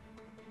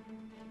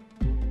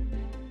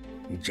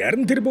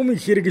 60 тэрбумын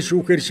хэрэг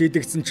шүүхээр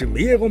шийдэгдсэн чинь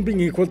Мэ Гомбын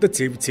инх болд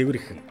цэв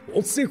цэвэрхэн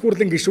улсын их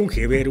хурлын гишүүн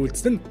хэвээр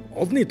үлдсэн нь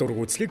олны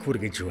дургуутслыг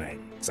хүргэж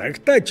байна.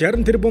 Цагтаа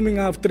 60 тэрбумын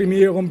автор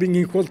Мэ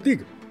Гомбын инх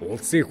болдыг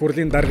улсын их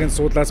хурлын даргын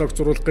суудлаас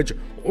огцруулах гэж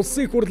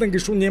улсын их хурлын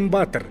гишүүн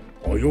Нямбаатар,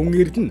 Оюун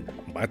Эрдэнэ,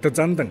 Бат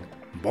Зандан,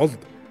 Болд,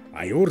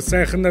 Аюур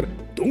сайхан нар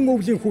дүн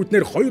өвлийн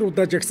хүүтнэр 2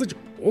 удаа жагсаж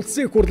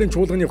улсын их хурлын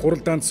чуулганы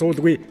хуралдаанд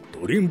суулгүй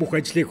төрийн бүх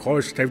ажлыг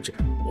хойш тавьж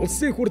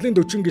улсын их хурлын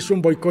 40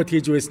 гишүүн бойкот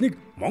хийж байсныг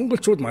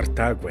монголчууд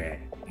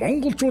мартаагүй.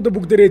 Монголчууд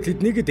бүгдээрээ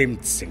тэднийг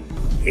дэмжсэн.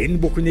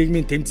 Энэ бүх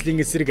нийгмийн тэмцлийн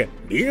эсрэг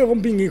бие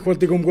гомбын их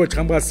болдыг өмгөөлж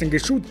хамгаалсан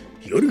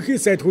гишүүд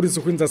ерөнхий сайд хөрс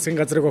өхөн засгийн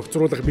газрыг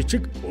огцруулах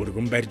бичиг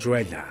өргөн барьж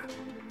байлаа.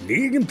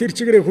 Нийгэм тэр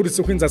чигээрээ хөрс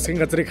өхөн засгийн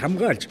газрыг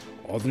хамгаалж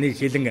олныг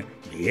хэлэн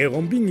бие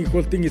гомбын их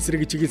болдын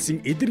эсрэг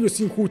чиглэсэн эдэр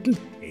ёсын хүүтэнд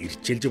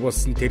ирчилж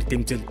болсон тэр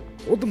тэмцэл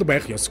худал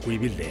байх ёсгүй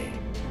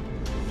билээ.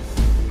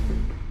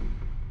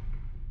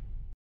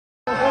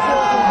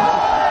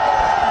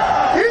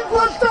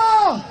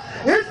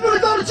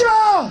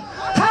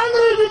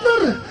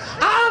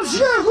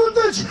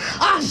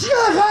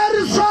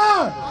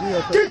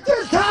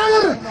 Гэтэл та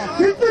нар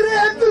бидний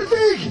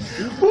амьдралыг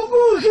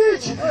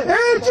бүгүүхийж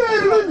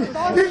ээжээр минь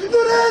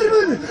эхнэрээр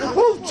минь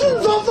өвчин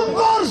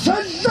зовлонгоор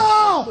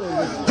соллоо.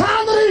 Та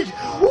нарыг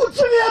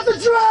үгүй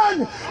ядаж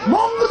байна.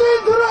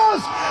 Монголын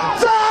дөрөөс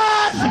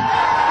заа.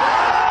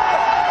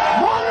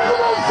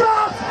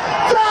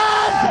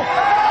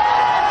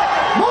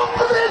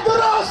 Монголын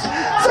дөрөөс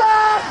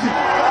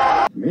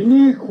заа.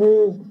 Миний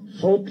хүү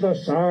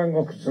судлаасан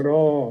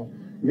огцроо.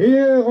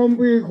 Мие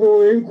гомбын хүү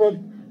энэхүү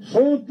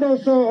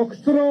суудлаасаа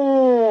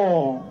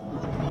огцроо.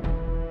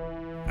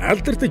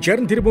 Алдарт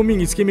 60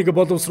 тэрбумын схемийг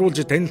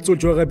боловсруулж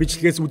танилцуулж байгаа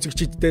бичлэгээс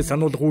үзэгчидтэй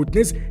сануулгах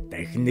үүднээс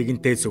дахин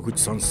нэгэнтэй сөхөж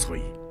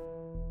сонсгоё.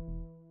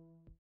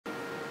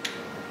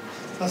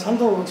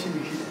 Сандаа ууч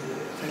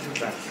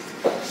тайлбарлаа.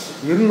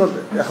 Ер нь бол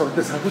яг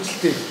өдөр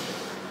санхүүжилтийн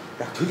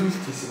яг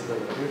төлөвлөлт хийсэн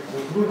байгаа. Тэгээд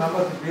түрүү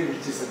намайг дээр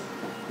хэлчихсэн.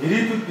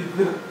 Ирээдүйд бид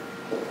нэр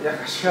яг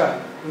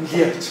ашгаа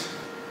үнэлээ явчих.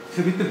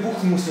 Тэгэхээр бид нар бүх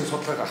хүмүүсийн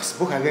судалгааг авсан.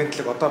 Бүх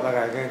агентлаг одоо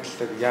байгаа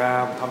агентлаг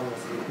яам там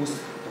хүмүүс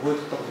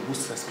хөөдөлтөд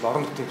хүмүүсээс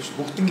орон нутгийн биш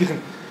бүгднгийнх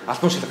нь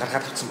албан шил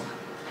гаргаад авсан байна.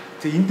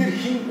 Тэгээ энэ дэр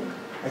хин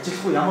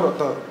ажиллах уу ямар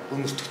одоо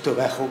өнөртөгтэй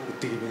байх уу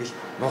гэдэг юм ил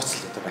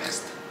нууцлал одоо байх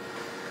хэрэгтэй.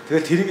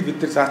 Тэгээд тэрийг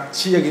бид нар за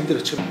чи яг энэ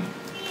дэр очих юм.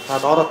 Та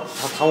доороо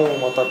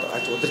 5 одоо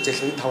удирж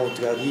ялах энэ 5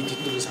 тэгээ ийм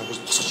тэдний санхүүж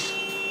босгож ирэх.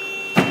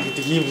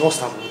 Гэдэг ийм нууц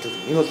тал бүгд.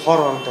 Энэ бол хоор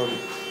орондоо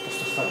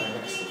тусдаа байна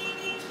гэсэн.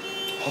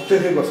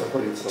 Хотелыг бас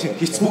авах гэсэн.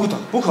 Хийц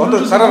бүх одоо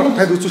дараа нь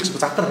танд үзүүлчих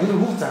задар энэ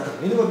бүх задар.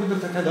 Энэ бол бид нар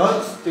танд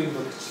ойлгохтой юм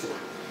болчихлоо.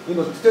 Энэ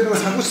бол тэгтээ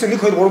нөгөө санхүүжсэн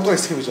 1 2 3 дахь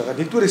хэсэг гэж байгаа.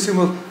 Нэгдүгээр хэсэг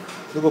нь бол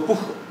нөгөө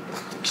бүх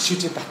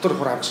гişүүдийн давтар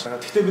хураамж байгаа.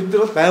 Тэгтээ бид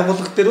нар бол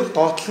байгууллага дээр бол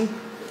доотлол нь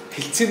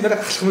хэлцээний дараа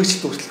ахлах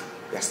мэргэжилт хүртэл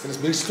яснаас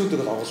мэргэжлүүдийг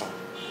бол оруулаа.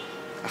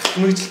 Ахлах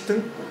мэргэжилтэн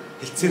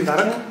хэлцээний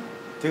дараа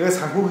тэгээ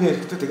санхүүгийн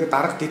эрхтэй тэгээ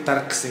дарга дид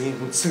дарга гэсэн ийм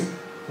үндсэн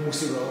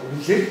хүмүүсийг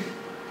үнэлээ.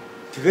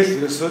 Тэгэл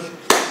ерөөсөө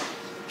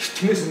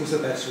хитгэнээс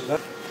хүмүүсээ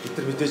байршуулаад бид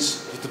нар мэдээж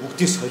бид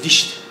бүгдийг солино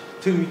шүү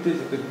дээ. Тэр мэдээж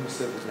одоо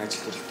хүмүүсээ бүр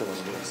ажил төрөлтөй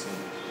болгох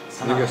гэсэн.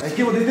 Санаа.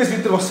 Бол эдээс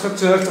бид нар босгож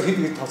ойлцох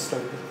хэд тооцлоо.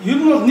 Ер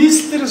нь бол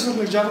нийслэлээрээс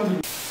бол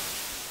 60.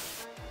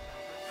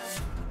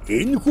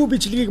 Энэхүү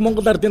бичлэгийг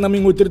Монгол Ардын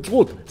намын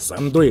удирдлагууд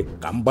Сандуй,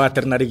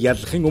 Ганбаатар нарыг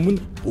яллахын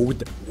өмнө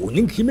бүгд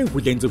үнэн хэмээн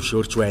хүлээн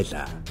зөвшөөрч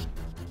байлаа.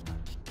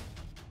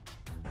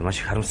 Маш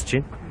их харамсаж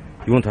байна.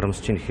 Юунд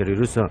харамсаж байна гэхээр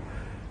ерөөсөө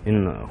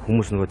энэ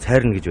хүмүүс нөгөө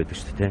цайрна гэж байдаг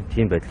шүү дээ.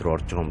 Тийм байдал руу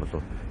орж байгаа юм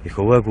болов их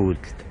өваагүй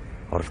үйлдэлд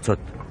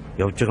оролцоод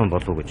явж байгаа юм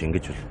болов уу гэж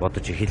ингэж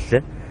бодож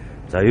эхэллээ.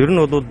 За ер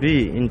нь бол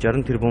би энэ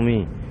 60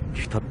 тэрбумын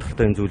их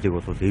тодтолтой энэ зүйлийг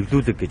бол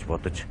эвлүүлэг гэж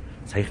бодож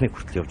саяхны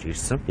хүртэл явж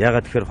ирсэн.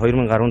 Яагаад тэгэхээр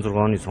 2016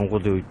 оны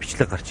сонгуулийн үед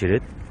бичлэг гарч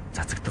ирээд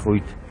цацагдах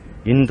үед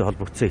энд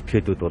холбогдсон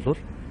этгээдүүд бол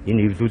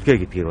энэ эвлүүлгээ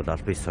гэдгийг бол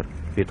албан ёсоор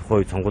би тухайн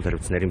үед сонгууль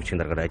хариуцсан нарийн бичгийн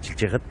дараагаар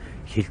ажиллаж байхад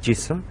хэлж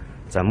ийсэн.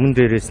 За мөн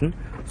дээрээс нь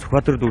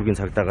Сүхбаатар дүүргийн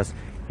цагдаагаас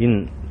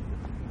энэ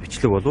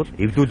бичлэг бол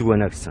эвлүүлэг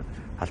байна гэсэн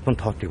албан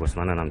тоотыг бас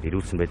манай намд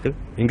ирүүлсэн байдаг.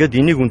 Ингээд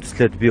энийг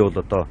үндэслээд би бол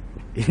одоо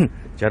энэ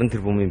 60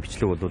 тэрбумын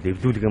бичлэг бол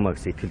эвлүүлэг юмаа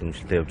гэсэн итгэл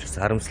үнэмшилтэй явж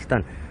ирсэн. Харамсалтай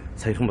нь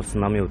саяхан болсон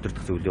намын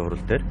удирдах зөвлөлийн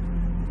хурал дээр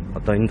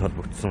одоо энэ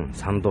холбогдсон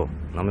Сандуу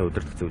намын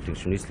удирдах зөвлөлийн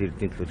шүнэслэл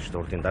эрдэнэ төлөвлөгчд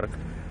хурлын дарга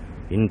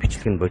энэ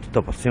бичлэг нь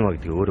бодиттой болсон юм а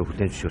гэдгийг өөрөө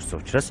хүлээн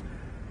зөвшөөрсөн учраас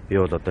би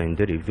бол одоо энэ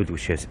дээр эвлүүлэг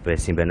бишээс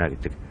байсан юм байна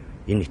гэдэг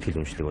энэ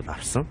итгэл үнэмшлийг бол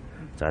авсан.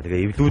 За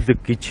тэгээ эвлүүлэг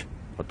гэж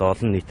одоо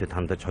олон нийтэд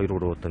хандаж 2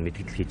 3 удаа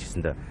мэдгэл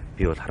хийжсэндээ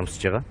би бол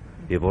харамсаж байгаа.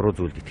 Би буруу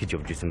зүйлд итгэж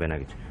явж исэн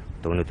байна гэж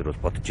одоо өнөөдөр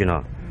бол бодож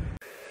байна.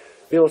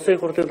 Би улсын их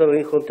хурлын дарга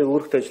их хурлын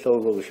үүрэгт ажиллаа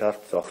өгөөг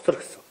шаардсан огцор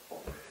гэсэн.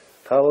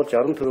 Та бол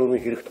 60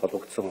 тэрбумын хэрэгт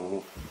холбогдсон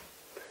хүн.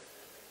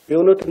 Би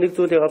өнөөдөр нэг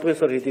зүйлийг албан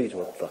ёсоор хэлье гэж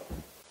бодлоо.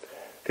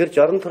 Тэр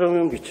 60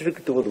 тэрбумын бичлэг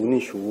гэдэг бол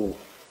үнэн шүү.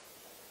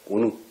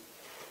 Үнэн.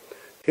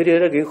 Тэр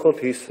яриаг инх хол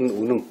хийсэн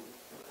үнэн.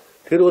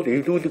 Тэр бол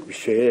эвлүүлэг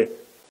биш ээ.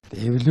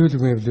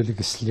 Эвлүүлэг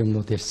гэсэн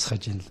юмнууд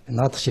ярьцгааж байна.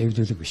 Наадах шиг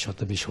эвлүүлэг биш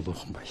одоо би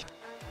шулуухан байна.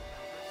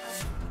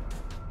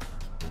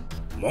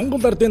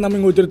 Монгол Ардын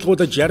намын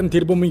удирдлагууд 60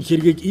 тэрбумын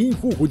хэргийг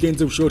ийхүү хүлээн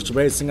зөвшөөрч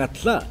байсан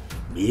атлаа.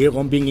 Бие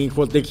гомбын инх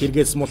болдыг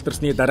хэрэгээс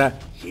мултарсны дараа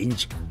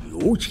хинж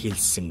юу ч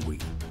хэлсэнгүй.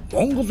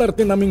 Монгол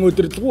Ардын намын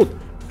удирдлагууд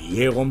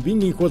бие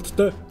гомбын инх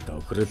болдтой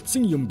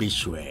тохиролцсон юм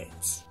биш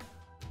байц.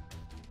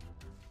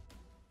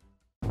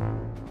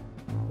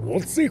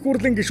 Улсын их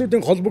хурлын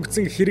гишүүдийн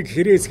холбогдсон хэрэг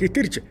хэрээс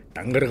хэтэрж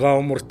дангаргаа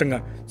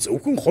умуртан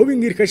зөвхөн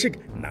ховын эрх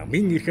ашиг,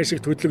 намын эрх ашиг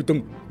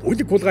төдлөгдөн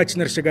бүлэг хулгайч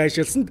нар шиг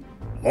айшилсанд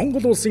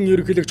Монгол улсын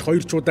ерөнхийлөгч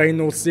 2 чудаа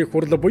энэ улсын их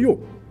хурл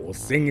буюу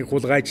улсын их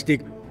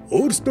хулгайчдыг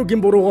өөрсдөөгийн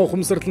буруугаа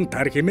ухамсарлан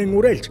тар хэмээн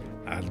уриалж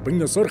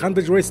албан ёсоор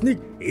хандаж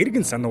байсныг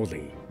эргэн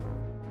сануулъя.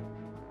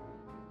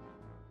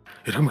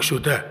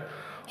 Иргэмгшүүдээ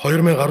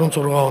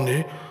 2016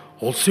 оны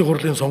Улсын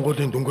хурлын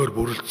сонгуулийн дүнгээр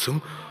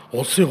бүрэлдсэн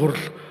Улсын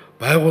хурл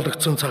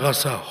байгуулагдсан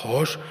цагаас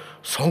хойш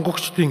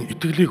сонгогчдын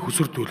итгэлийг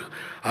хүсэрдүүлэх,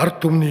 ард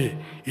түмний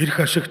эрх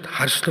ашигт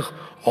харьцлах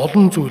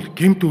олон зүйл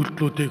гэмт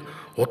үйлдэлүүдийг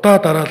удаа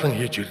дараалан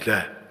хийж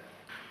ирлээ.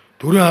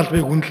 Төрийн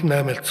албыг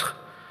үнэлэн аймалцах,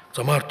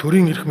 замаар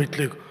төрийн эрх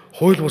мэдлийг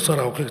хууль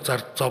бусаар авахыг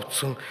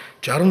зовдсон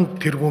 60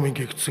 тэрбумын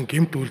гэгдсэн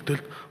гэмт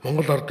үйлдэлд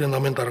Монгол Ардын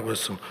намын дарга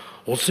байсан,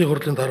 Улсын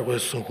хурлын дарга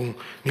байсан хүн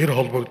нэр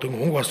холбогдсон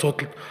хөнгө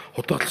асуудалд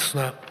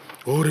хутгалснаа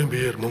өөрийн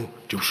биеэр мөн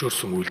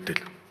зөвшөөрсөн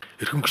үйлдэл.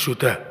 Эрхэм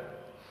гишүүдээ,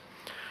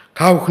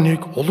 та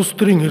бүхнийг улс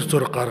төрийн эр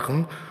зураг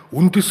гарган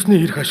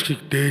үндэсний эрх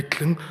ашигыг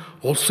дээдлэн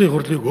Улсын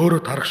хурлыг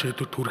өөрөө тарах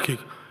шийдвэрт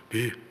хүрэхийг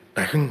би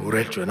дахин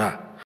уриалж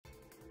байна.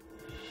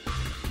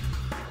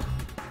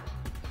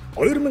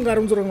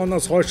 2016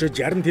 оноос хойш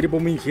 60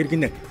 тэрбумын хэрэг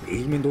нь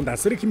нийгмийн дунд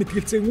асар их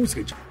мэтгэлцээ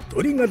үүсгэж,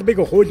 төрийн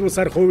албыг хууль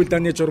бусаар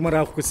хувилдааны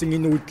журмаар авах гэсэн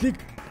энэ үйлдлийг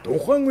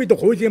тухайн үед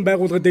хуулийн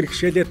байгууллагад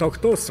иргэшээлээ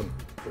тогтоосон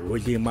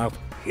хуулийн мав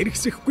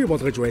хэрэгсэхгүй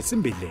болгож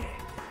байсан билээ.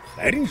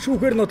 Харин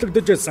шүүхээр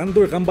нотлогдож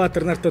Сандуй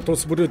Ганбаатар нарт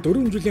тус бүр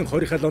 4 жилийн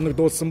хорихал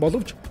оногдуулсан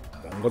боловч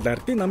Монгол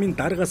Ардын намын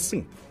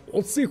даргасан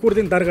Улсын их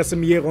хурлын даргасан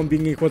Мие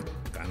гомбын их бол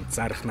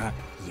ганцаархнаа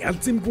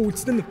ялзэмгүй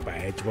үзсэн нь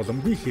байж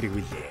боломгүй хэрэг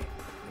билээ.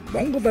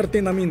 Монгол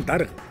Ардын намын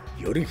дарга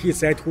ерөнхий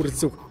сайд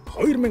хүрэлцэх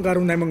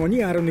 2018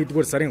 оны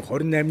 11-р сарын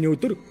 28-ны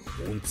өдөр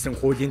үндсэн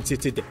хуулийн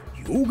цэцэд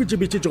юу гэж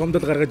бичиж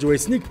гомдол гаргаж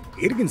байсныг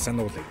эргэн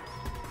сануулъя.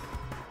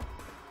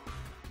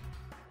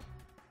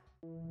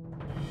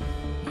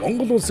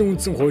 Монгол улсын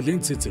үндсэн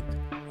хуулийн цэцэд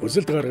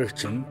өсөлт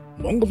гаргагч нь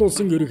Монгол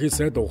улсын ерөнхий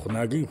сайд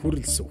ухнаагийн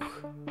хүрэлцэх.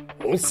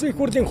 Улсын их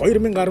хурлын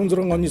 2016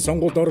 оны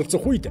сонгуульд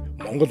оролцох үед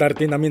Монгол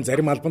Ардын намын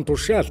зарим албан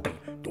тушаалтан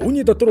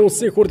түүний дотор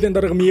Улсын их хурлын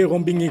дарга Мие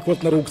гомбын их бол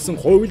нар үгсэн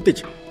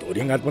хувилдаж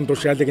төрийн албан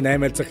тушаалыг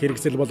наймаалцах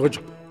хэрэгсэл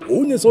болгож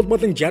үүнээс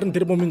улбалан 60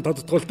 тэрбумын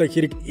тодтголтой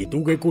хэрэг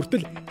идүүгээ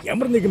хүртэл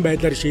ямар нэгэн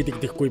байдлаар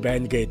шийдэгдэхгүй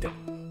байна гэд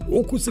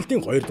үг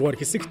хүсэлтийн 2 дугаар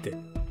хэсэгт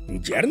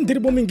 60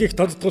 тэрбумын гих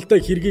тодтголтой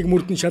хэргийг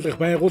мөрдөн шалгах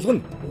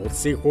байгууллага нь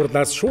Улсын их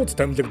хурлаас шууд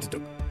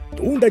томилогддог.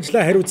 Түүнд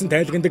ажлаа хариуцсан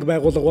тайлгандаг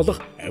байгууллага болох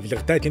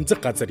авилгатай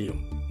тэмцэх газар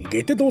юм.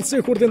 Гэтэл Улсын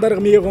их хурлын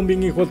дарга Мие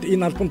гомбын их болд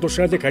энэ албан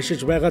тушаалыг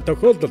хашиж байгаа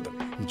тохиолдолд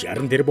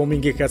 60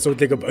 тэрбумын гих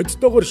асуудлыг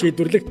бодитоогоор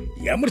шийдвэрлэх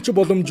ямар ч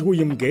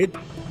боломжгүй юм гэд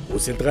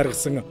хүсэлт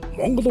гаргасан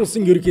Монгол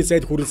улсын ерөнхий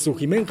сайд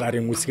хүрэлцэх хэмээн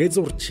гарын үсгээ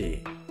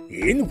зурчээ.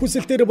 Энэ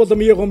хүсэлтээр бол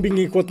Мие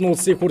гомбын их болд нь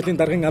Улсын их хурлын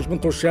даргын албан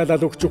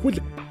тушаалаад өгчихвэл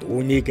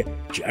түүнийг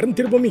 60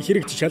 тэрбумын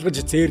хэрэгт шалгаж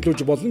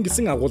цээрлүүлж болно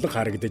гэсэн агуулга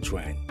харагдаж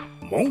байна.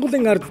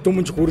 Монголын ард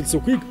түмэнж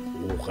хүрэлцэхийг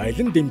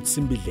ухайлан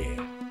дэмжсэн билээ.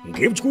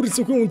 Гэвч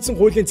хүрэлцэхийн үндсэн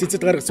хуулийн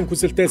цэцэд гаргасан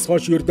хүсэлтээс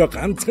хойш ердөө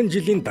ганцхан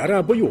жилийн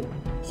дараа буюу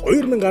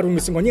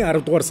 2019 оны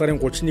 10 дугаар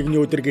сарын 31-ний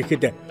өдөр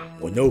гэхэд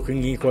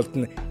өнөөхөн инх болд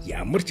нь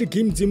ямар ч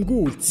гим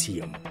зэмгүй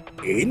үлдсэн юм.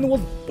 Энэ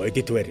бол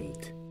бодит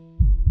баримт.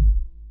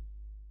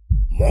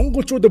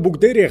 Монголчууд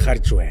бүгдээрээ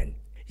харж байна.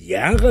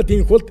 Яагаад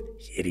инх болд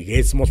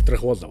хэрэгээс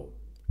мултрах болов?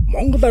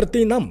 Монгол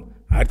Ардын нам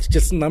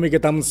ардчилсан намыг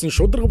дамнасан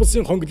шудраг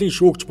бусын хонглын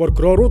шүүгч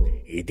прокурорууд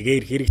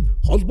эдгээр хэрэгт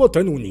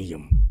холбоотой нь үнэн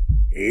юм.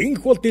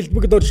 Инх бол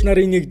дэлбэгд орч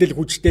нарын нэгдэл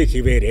хүчтэй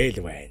хിവэрэл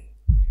байна.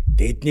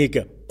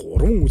 Тэднийг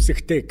 3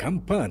 үсэгтэй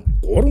компани,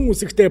 3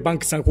 үсэгтэй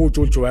банк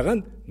санхүүжүүлж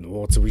байгаа нь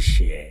нууц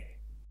бишээ.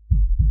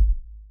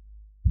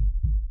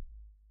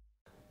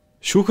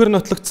 Шүүхээр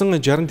нотлогдсон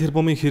 60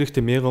 тэрбумын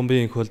хэрэгт Мие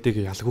гомбын инх болдыг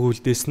ялгүй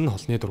үлдээсэн нь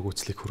холны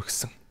дургуйцлыг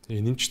хүргэсэн.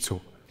 Энэ нь ч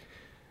зөв.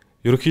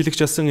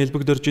 Ерөнхийлөгч асан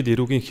элбэг дөржид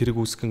эрүүгийн хэрэг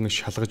үүсгэн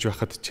шалгаж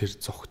байхад чир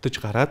зогтож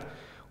гараад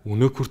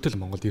өнөө хүртэл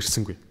Монголд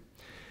ирсэнгүй.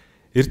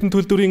 Эрдэнэ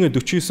төлдөрийн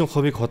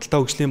 49%-ыг Хөдөлთა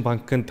хөгжлийн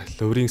банкнд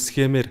луврын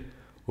схемээр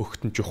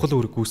өгтөн чухал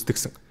үүрэг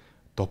гүйцэтгсэн.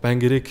 Дубайн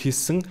гэрээг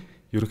хийсэн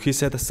ерөнхий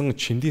сайд асан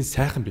Чиндийн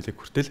сайхан билег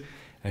хүртэл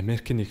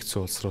Америкийн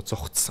нэгдсэн улс руу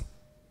зогтсон.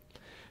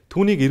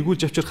 Түүнийг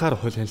эргүүлж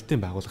авчирхаар хууль хяналтын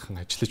байгууллагын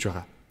ажиллаж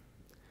байгаа.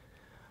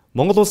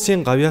 Монгол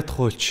улсын гавьяат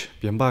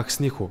хуульч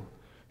Бямбаагсны хүү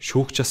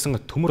шүүгч асан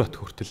Төмөр хот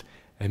хүртэл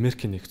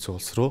Америкийн нэгдсэн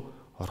улс руу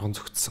оргон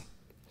зогтсон.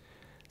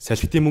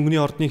 Салхитын мөнгөний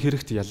ордны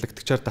хэрэгт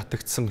яллагдчаар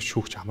татагдсан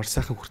шүүгч амар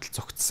сайхан хүртэл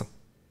зогтсон.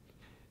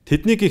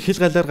 Тэднийг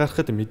хил галаар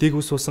гарахад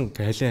мдээгүй суусан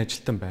гайлын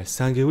ажилтан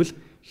байсан гэвэл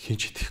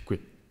хинч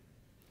итгэхгүй.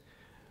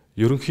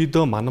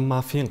 Ерөнхийдөө манан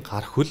мафийн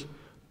гар хөл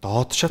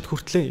доод шат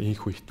хүртлээ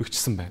инхүү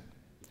итвэгчсэн байна.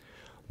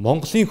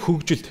 Монголын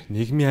хөгжилд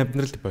нийгмийн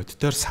амьдралд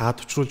бодитоор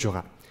саадвчруулж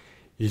байгаа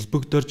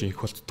элбэг дорж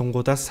инх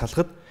болттонгуудаас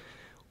салахад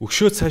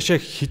өшөө цаашаа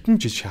хідэн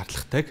жил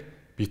шаардлагатайг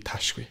би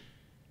таашгүй.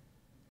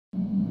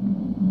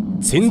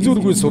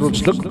 Цензургүй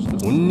сурвалжилга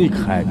үннийг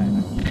хайна.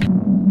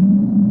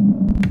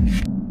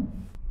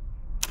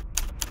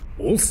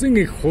 Улсын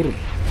их хурл.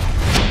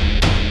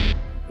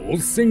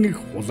 Улсын их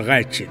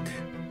хулгайчид.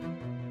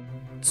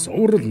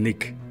 Цуврал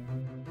 1.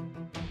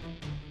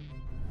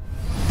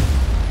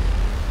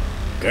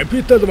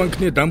 Капитал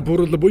банкны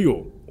дампуурал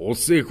буюу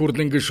Улсын их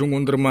хурлын гишүүн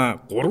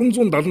ундрмаа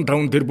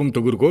 375 тэрбум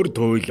төгрөгөөр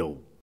туйлав.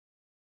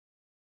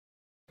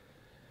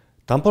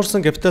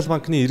 Дампуурсан Капитал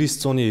банкны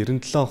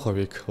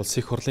 99.97%-ыг Улсын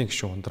их хурлын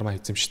гишүүн ундрмаа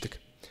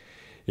эзэмшдэг.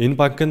 Энэ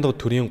банкнд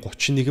төрийн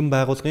 31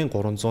 байгууллагын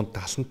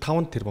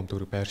 375 тэрбум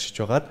төгрөг байршиж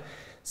байгаад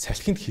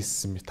салхинд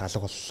хийсэн мэт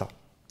алга боллоо.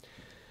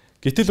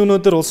 Гэтэл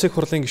өнөөдөр Улсын Их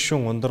Хурлын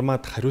гишүүн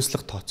ундармаад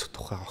хариуцлага тооцох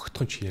тухай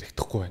огтхон ч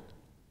ярихдаггүй байна.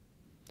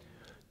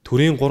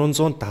 Төрийн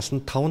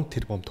 375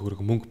 тэрбум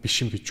төгрөг мөнгө биш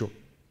юм гэж үү?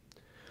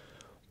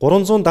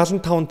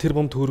 375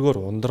 тэрбум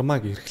төгрөгөөр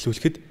ундармааг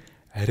эрхлүүлэхэд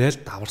арай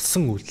л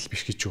даварсан үйлдэл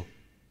биш гэж үү?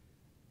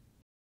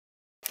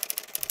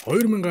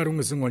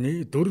 2019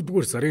 оны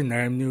 4-р сарын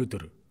 8-ны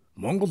өдөр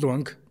Монгол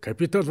банк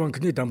Капитал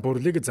банкны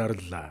дампуурлыг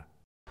зарлалаа.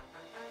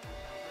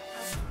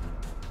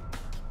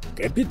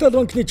 Капитал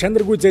банкны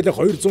чанаргүй зээл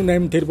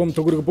 208 тэрбум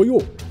төгрөг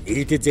буюу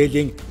нийт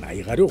зээлийн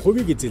 80 гаруй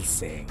хувийг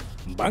эзэлсэн.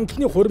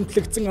 Банкны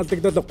хуримтлагдсан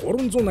алдагдал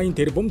 380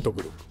 тэрбум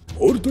төгрөг.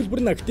 Өөр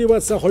төлбөр нь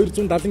активаас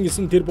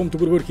 279 тэрбум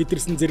төгрөгөөр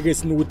хэтэрсэн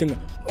зэргээс нь үүдэн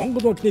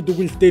Монгол банкны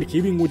дүгнэлтээр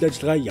хэвийн үйл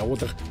ажиллагаа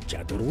явуулах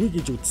чадваргүй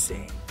гэж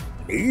үзсэн.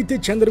 Нийт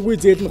чанаргүй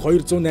зээл нь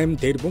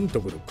 208 тэрбум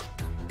төгрөг.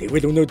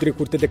 Тэгвэл өнөөдрийг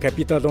хүртэл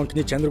Капитал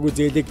банкны чанаргүй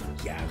зээлийг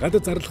яагаад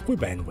зарлахгүй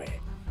байна вэ?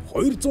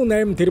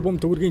 208 тэрбум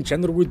төгрөгийн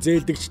чанаргүй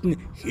зээлдэгчд нь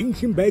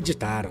хэн байж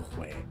таарах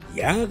вэ?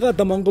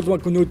 Яагаад Монгол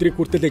банк өнөөдрийг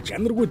хүртэл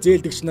чанаргүй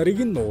зээлдэгч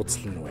нарыг нь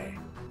нууцлана вэ?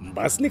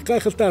 Бас нэг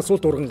гайхалтай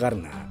асуулт урган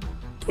гарна.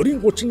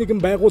 Төрийн 31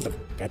 байгууллага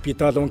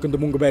Капитал банкнд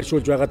мөнгө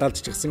байршуулж байгаад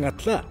алдчихсан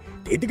атлаа.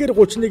 Тэдгээр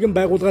 31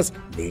 байгууллагаас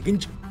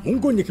нэгэнж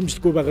мөнгөө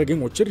нэхэмжлэхгүй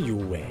байгаагийн учир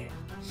юу вэ?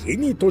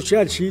 Хэний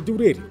тушаал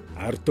шийдвэрээр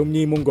ард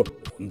түмний мөнгө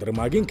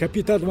ундармагийн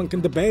Капитал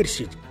банкнд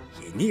байршиж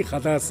хэний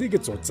халаасыг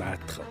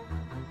зузаатах?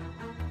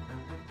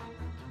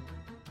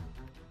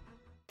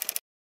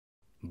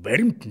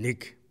 Баримт 1.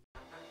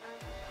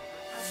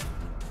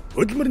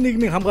 Хөдөлмөр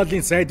нийгмийн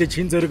хамгааллын сайд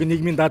чин зориг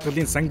нийгмийн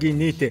даатгалын сангийн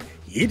нийт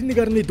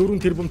 91.4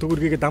 тэрбум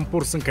төгрөгийг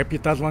дампуурсан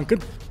Капитал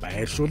банкнд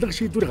байршуулах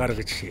шийдвэр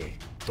гаргажээ.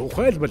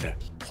 Тухайлбал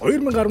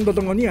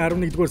 2017 оны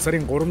 11-р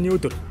сарын 3-ны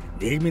өдөр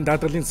нийгмийн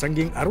даатгалын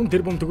сангийн 10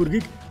 тэрбум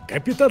төгрөгийг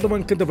Капитал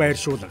банкнд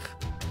байршуулах,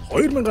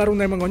 2018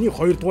 оны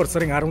 2-р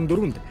сарын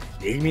 14-нд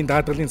нийгмийн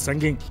даатгалын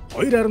сангийн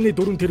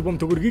 2.4 тэрбум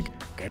төгрөгийг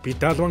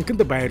Капитал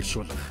банкнд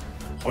байршуулах,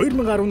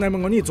 2018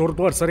 оны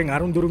 6-р сарын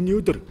 14-ний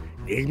өдөр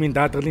нийгмийн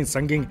даатгалын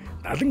сангийн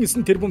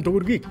 79 тэрбум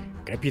төгрөгийг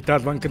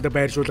Капитал банкнд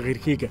байршуулах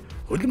эрхийг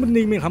хөдөлмөр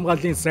нийгмийн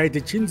хамгааллын сайд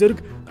чин зориг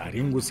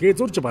гарын үсгээ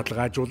зурж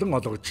баталгаажуулан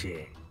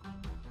олгожээ.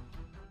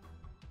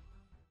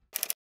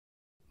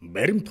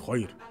 Баримт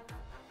 2.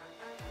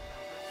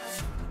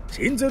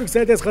 Чин зориг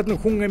сайдаас гадна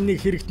хүн амны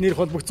хэрэгт нэр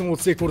холбогдсон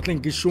Улсын Их Хурлын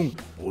гишүүн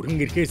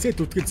бүрэн эрхээсээ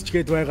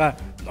түтгэлцчгээд байгаа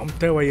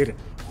Номтой Баяр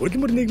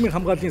хөдөлмөр нийгмийн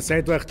хамгааллын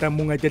сайд байхдаа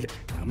мөн адил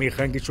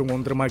намынхаа гишүүн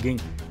ундармагийн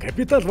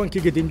Капитал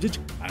банкыг дэмжиж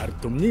ард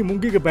түмний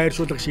мөнгийг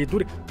байршуулах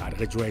шийдвэр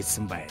гаргаж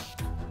байсан байна.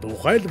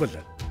 Тухайлбал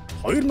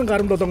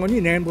 2017 оны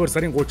 8-р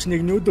сарын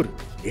 31-ний өдөр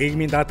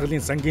нийгмийн даатгалын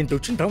сангийн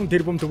 45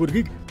 тэрбум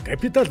төгрөгийг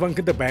Капитал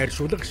банкнд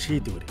байршуулах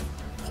шийдвэр,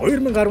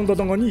 2017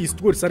 оны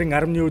 9-р сарын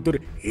 10-ны өдөр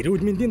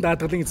эрүүл мэндийн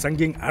даатгалын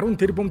сангийн 10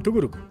 тэрбум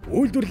төгрөг,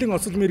 үйлдвэрлэлийн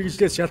осол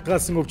мэргэжлээс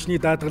шалтгаалсан өвчний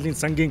даатгалын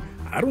сангийн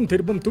 10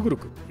 тэрбум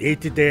төгрөг,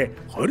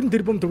 нийтдээ 20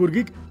 тэрбум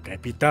төгрөгийг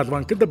Капитал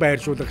банкнд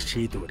байршуулах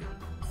шийдвэр,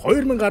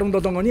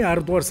 2017 оны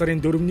 10-р сарын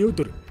 4-ний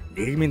өдөр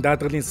нийгмийн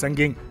даатгалын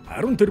сангийн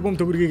 10 тэрбум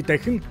төгрөгийг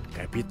дахин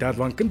Капитал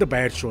банкнд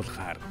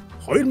байршуулахаар,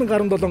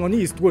 2017 оны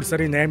 9-р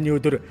сарын 8-ны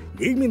өдөр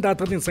нийгмийн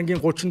даатгалын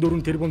сангийн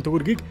 34 тэрбум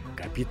төгрөгийг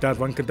Капитал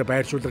банкнд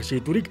байршуулах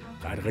шийдвэрийг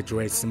гаргаж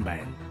байсан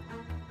байна.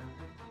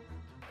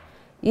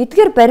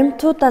 Эдгээр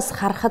баримтуудаас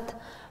харахад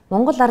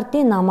Монгол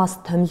ардын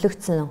намаас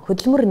томилогдсон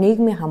хөдөлмөр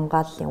нийгмийн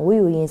хамгааллын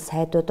үе үеийн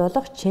сайдууд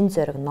болох чин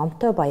зориг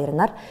Номтой Баяр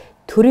нар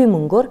төрийн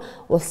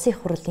мөнгөөр Улсын Их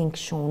Хурлын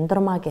гишүүн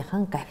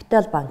ундармаагийнхан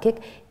Капитал банкыг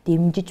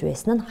дэмжиж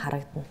байсан нь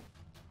харагдана.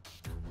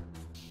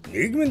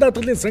 Нийгмийн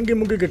даатгалын сангийн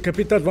мөнгийг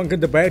Капитал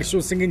банкнд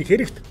байршуулсан энэ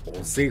хэрэгт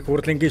Улсын Их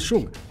Хурлын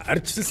гишүүн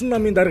ардчилсан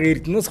намын дарга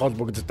Эрдэнэс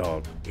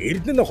холбогддог.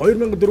 Эрдэнэ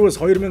 2004-өөс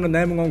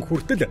 2008 он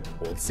хүртэл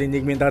Улсын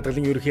нийгмийн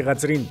даатгалын ерөнхий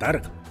газрын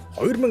дарга,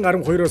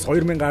 2012-оос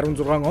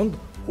 2016 онд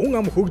хүн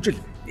ам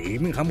хөгжил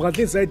нийгмийн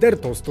хамгааллын сайдаар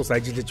тус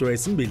ажиллаж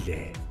байсан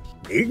билээ.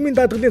 Нийгмийн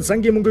даатгалын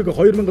сангийн мөнгийг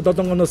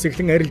 2007 оноос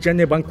эхлэн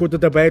арилжааны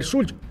банкудад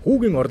байршуулж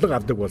хүүгийн орлого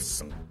авдаг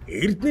болсон.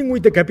 Эрдэнийн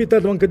үед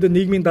Капитал банкд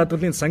нийгмийн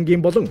даатгалын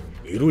сангийн болон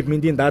эрүүл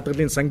мэндийн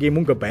даатгалын сангийн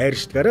мөнгө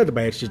байршдгараад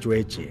байршиж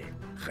байжээ.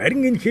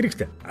 Харин энэ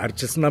хэрэгт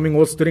ардчилсан намын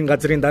улс төрийн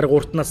газрын дарга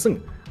урт насан,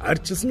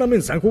 ардчилсан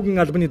намын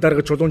санхүүгийн албаны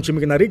дарга Чулуун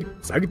Чимэг нарыг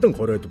загдан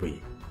хороод буй.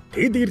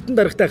 Тэд Эрдэнэ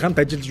даргатай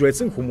хамт ажиллаж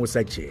байсан хүмүүс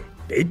ажээ.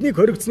 Тэднийг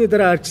хоригдсны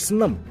дараа ардчилсан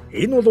нам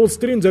энэ бол улс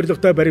төрийн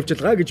зорилготой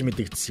баривчилгаа гэж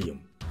мэдэгдсэн юм.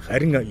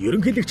 Харин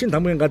ерөнхийлөгчийн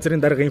тамгын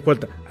газрын дарга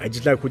инхвалд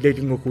ажлаа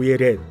хүлээлгэн өгөх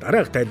үеэрээ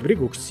дараах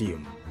тайлбарыг өгсөн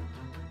юм.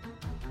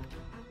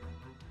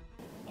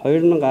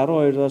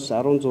 2012-оос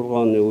 16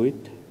 оны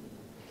үед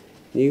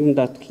нийгмийн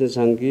даатгалын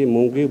сангийн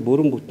мөнгийг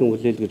бүрэн бүтэн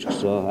хүлээлгэж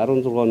өгсөн.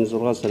 16 оны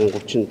 6 сарын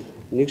 30-нд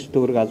нэгч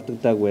төгрөг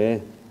алдагдаагүй.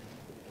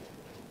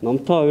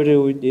 Номтой Баярын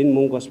үед энэ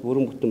мөнгө бас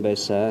бүрэн бүтэн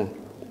байсан.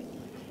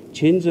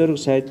 Чин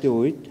зориг сайдын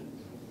үед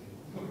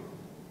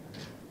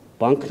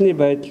банкны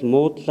байдал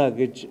муудлаа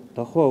гэж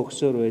тохио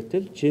өгсөөр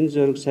байтал чин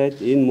зориг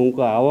сайд энэ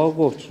мөнгө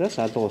аваагүй учраас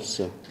алга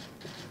болсон.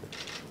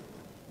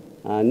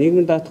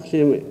 Нийгмийн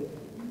даатгалын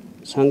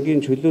сангийн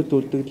чөлөөт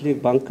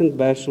үлдэгдлийг банкнд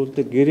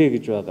байршуулдаг гэрээ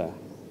гэж байгаа.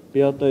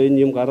 Би одоо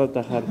энэ юм гараад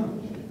байхаар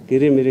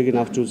гэрээ мэрээг нь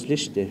авч үзлээ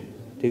шүү дээ.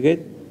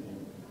 Тэгээд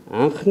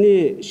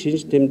анхны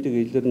шинж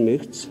тэмдэг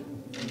илэрмэгц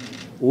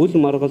үл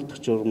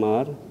маргалдах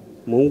журмаар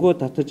мөнгөө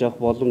татаж авах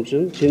боломж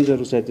нь чин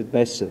зөрөг сайдад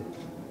байсан.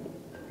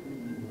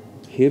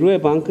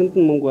 Хэрвээ банкнд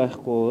нь мөнгө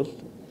байхгүй бол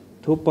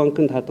төв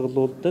банкнд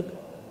хадгалуулдаг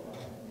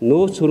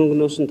нөөц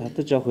хөрөнгнөөс нь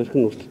татаж авах эрх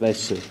нь хүртэл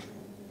байсан.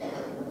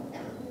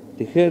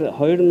 Тэгэхээр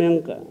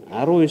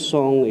 2019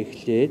 он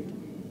эхлээд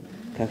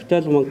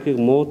Капитал банкыг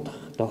муудах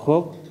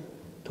дохиог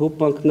төв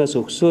банкнаас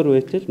өгсөөр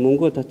байтал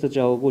мөнгөө татаж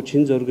аваагүй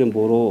чин зөргийн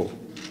буруу.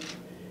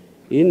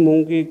 Энэ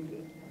мөнгийг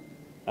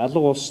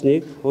алга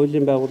улсныг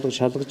хуулийн байгууллага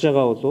шалгаж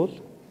байгаа бол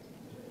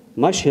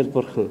маш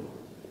хэлбэрхэн.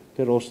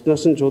 Тэр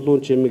улснаас нь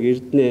чулуун чимэг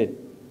эрдэнэ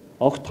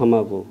огт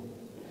хамаагүй.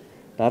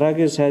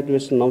 Дараагийн сайд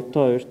байсан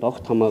номтой хоёрт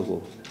огт хамаагүй.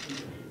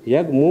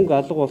 Яг мөнгө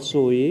алга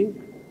болсон үеийн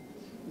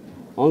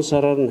он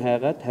сараар нь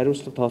хайгаад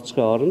хариуцлага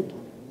тооцохын оронд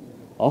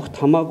огт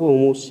хамаагүй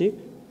хүмүүсийг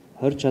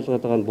хорж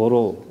шалгаад байгаа нь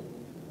буруу.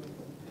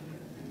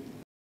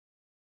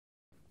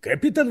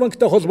 Капитал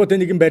банктай холбоотой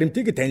нэгэн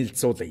баримтыг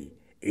танилцуулъя.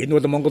 Энэ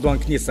бол Монгол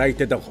банкны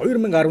сайтад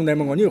 2018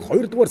 оны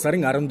 2 дугаар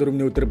сарын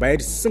 14-ний өдөр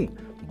байршсан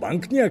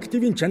банкны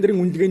активын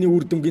чанарын үнэлгээний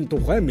үр дүнгийн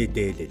тухай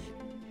мэдээлэл.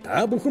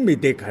 Та бүхэн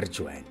мэдээг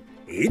харж байна.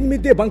 Энэ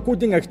мэдээ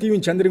банкуудын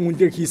активын чанарын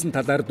үнэлгээ хийсэн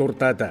талаар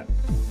дурдаад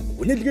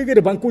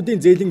үнэлгээгээр банкуудын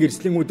зээлийн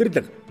эрсдлийн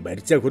удирдлага,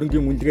 барьцаа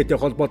хөрөнгийн үнэлгээтэй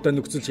холбоотой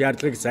нөхцөл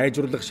шаардлагыг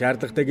сайжруулах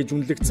шаардлагатай гэж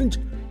үнэлэгдсэн ч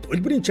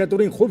төлбөрийн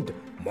чадварын хувьд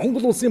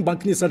Монгол улсын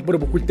банкны салбар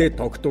бүхэлдээ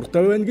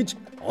тогтвортой байна гэж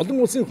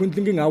олон улсын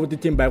хөндлөнгийн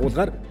аудитын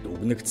байгууллагаар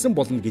дүгнэгдсэн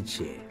болно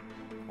гэж.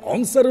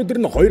 Он сар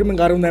өдөр нь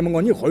 2018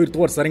 оны 2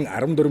 дугаар сарын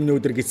 14-ний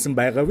өдөр гэсэн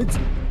байгаа биз?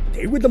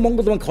 Тэгвэл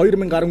Монгол банк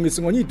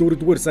 2019 оны 4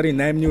 дугаар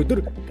сарын 8-ны өдөр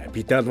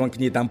Капитал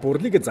банкны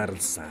дампуурлыг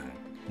зарласан.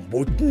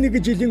 Бүтэн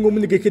нэг жилийн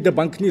өмнө гэхэд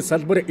банкны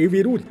салбар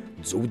эвэрүүл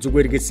зүв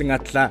зүгээр гэсэн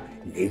атла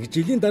нэг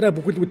жилийн дараа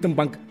бүхэл бүтэн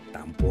банк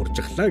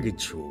дампууржглаа гэж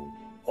шүү.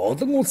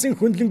 Олон улсын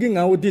хөндлөнгийн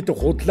аудит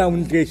худлаа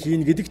үнэлгээ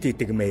хийн гэдэгт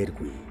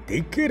итгэмээргүй.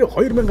 Тэгэхээр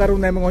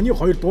 2018 оны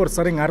 2 дугаар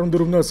сарын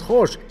 14-ноос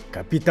хойш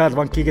Капитал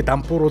банкыг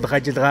дампууруулах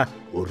ажиллагаа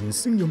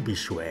өрнсөн юм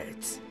биш үү?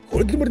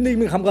 Хөдөлмөр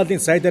нийгмийн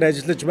хамгааллын сайдаар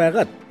ажиллаж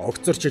байгаад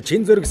огцорч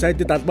чин зөрөг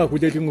сайдад албаа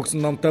хүлээлгэн өгсөн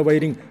Номтой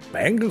баярын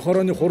байнгын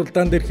хорооны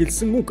хуралдаан дээр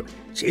хэлсэн үг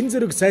чин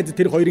зөрөг сайд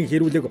тэр хоёрын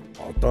хэрүүлэг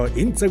одоо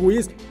энэ цаг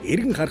үеэс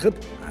эргэн харахад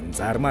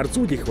анзаармаар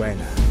зүйл их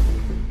байна.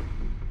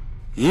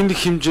 Энэ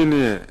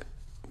хэмжээний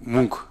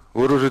мөнгө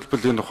өөрөөр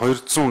хэлбэл энэ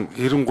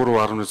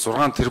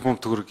 293.6 тэрбум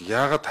төгрөг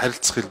яагаад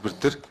харилцах хэлбэр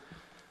дээр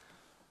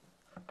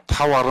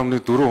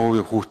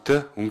 5.4% хүүтэй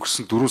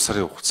өнгөрсөн 4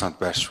 сарын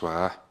хугацаанд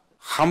байршваа.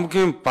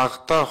 Хамгийн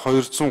багадаа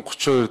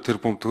 232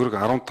 тэрбум төгрөг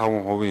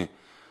 15%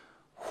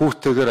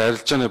 хүүтэйгээр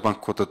арилжааны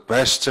банкудад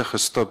байршиж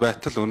ёстой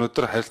байтал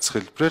өнөөдөр харилцах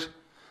хэлбэрээр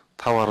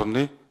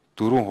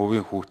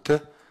 5.4% хүүтэй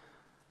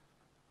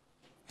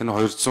энэ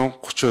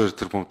 232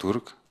 тэрбум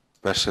төгрөг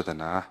байршаад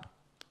байна.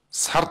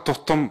 Сар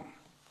тутам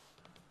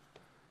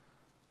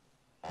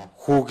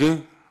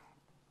хүүгийн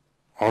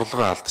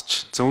орлогоо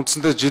алдчих. За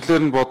үндсэндээ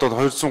жилээр нь бодоод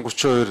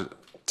 232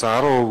 за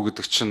 10%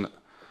 гэдэг чинь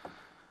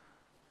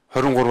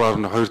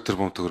 23.2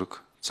 тэрбум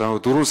төгрөг. За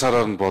 4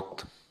 сараар нь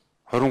бод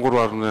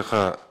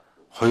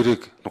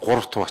 23.2-ыг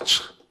 3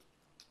 туваачих.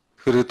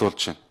 Тэгэхээр хэд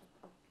болж байна?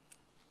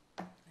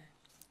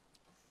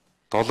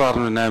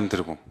 7.8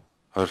 тэрбум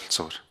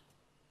ойролцоогоор.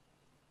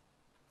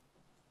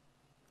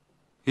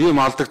 Ийм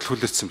алдагдал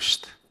хүлээсэн юм шүү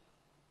дээ.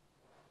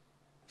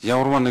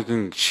 Ямарваа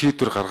нэгэн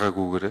шийдвэр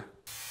гаргаагүйгээрээ.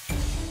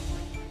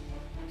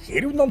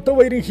 Хэрв Номтой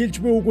баярын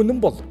хэлж буй үг үнэн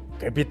бол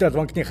Капитал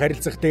банкны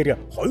харилцах дээр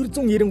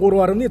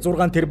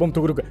 293.6 тэрбум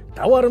төгрөг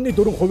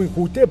 5.4%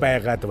 хүүтэй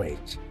байгаад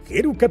байж.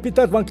 Хэрв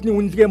Капитал банкны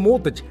үнэлгээ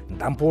муудаж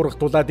дампуурах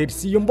тулаад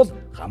ирсэн юм бол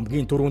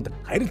хамгийн түрүүнд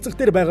харилцах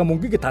дээр байгаа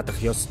мөнгийг татах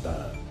ёстой.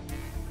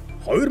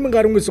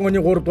 2019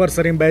 оны 3 дугаар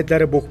сарын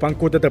байдлаар бүх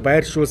банкудад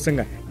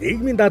байршуулсан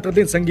нийгмийн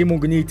даатгалын сангийн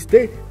мөнгө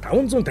нийтдээ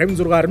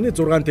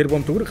 556.6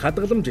 тэрбум төгрөг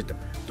хадгаламжид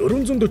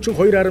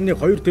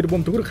 442.2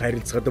 тэрбум төгрөг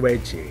харилцагд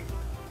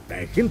байжээ.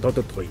 Дахин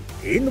тодорхой.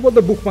 Энэ бол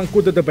бүх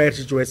банкудад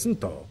байршиж байсан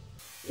тоо.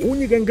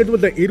 Үүнийг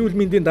ангилвал эрүүл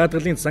мэндийн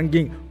даатгалын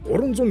сангийн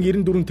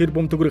 394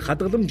 тэрбум төгрөг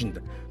хадгаламжинд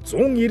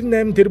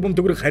 198 тэрбум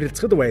төгрөг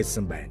харилцагд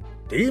байсан байна.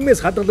 Тиймээс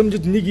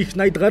хадгаламжид нэг их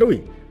 80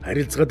 гаруй,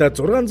 харилцагад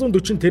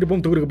 640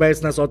 тэрбум төгрөг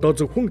байснаас одоо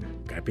зөвхөн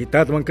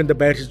Капитал банкнд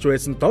байршиж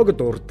байсан тоог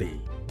дурдъя.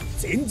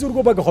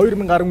 Цензургүй баг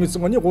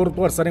 2019 оны 3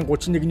 дугаар сарын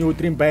 31-ний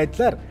өдрийн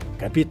байдлаар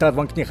Капитал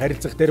банкны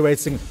харилцах дээр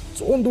байсан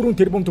 104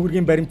 тэрбум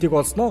төгрөгийн баримтыг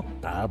олсноо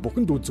та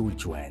бүхэнд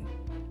үзүүлж байна.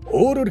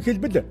 Өөрөөр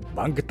хэлбэл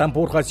банк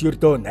дампуурхаас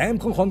ердөө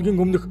 8 хоногийн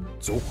өмнөх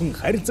зөвхөн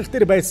харилцах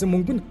дээр байсан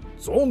мөнгө нь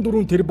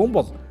 104 тэрбум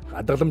бол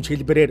хадгаламж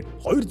хэлбэрээр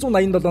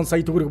 287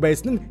 сая төгрөг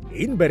байсан нь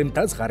энэ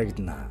баримтаас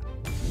харагдана.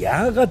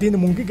 Яагаад энэ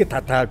мөнгийг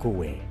татаагүй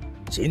вэ?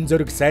 Чин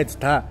зөрөг сайд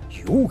та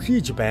юу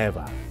хийж байв?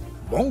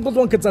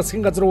 Монгол банк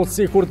засгийн газар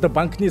улсын их хурлд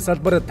банкны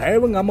салбар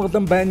тайван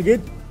амгалан байна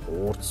гэд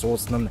уурд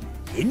суусан нь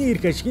энэ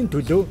эрх ашигын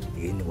төлөө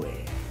энэ вэ?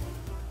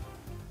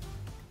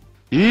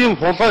 Ийм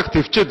хулгайг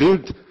төвчөөд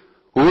энд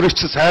өөрөөр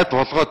чи сайд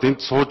болгоод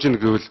энд сууж ийн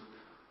гэвэл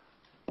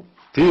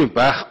тийм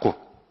байхгүй.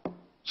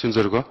 Чин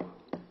зөргөө.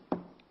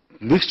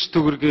 Нэгч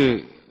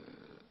төгрөгийн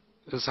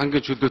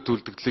сангийн чөлөөт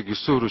үлдэгдлийг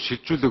 9 өрөө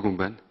шилжүүлээгүй юм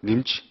байна.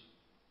 Нэмж.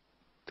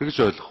 Тэгж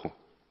ойлгох уу?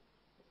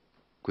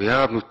 Гэхдээ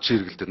яагаад нүд чи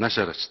эргэлдэ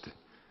наашаараач тээ.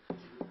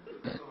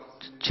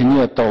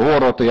 чиний одоо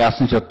уур одоо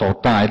яасан ч одоо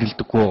удаан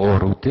арилдаггүй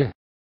уур үү те.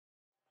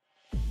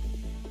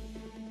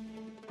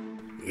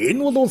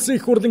 Энэ бол Улсын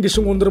их хурлын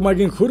гишүүн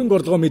ундрмаагийн хөрөнгө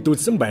орлогоо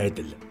мэдүүлсэн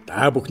байдал.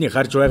 Та бүхний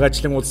харж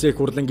байгаачлан Улсын их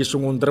хурлын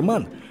гишүүн ундрмаа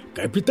нь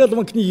Капитал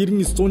банкны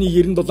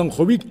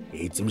 99.97%-ийг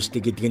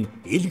эзэмшдэг гэдэг нь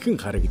илхэн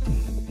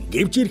харагдана.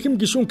 Гэвч эрхэм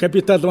гишүүн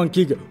Капитал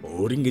банкыг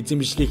өөрийн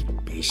эзэмшлих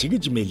биш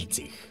гэж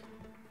мэлзэх.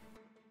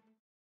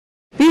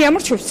 Би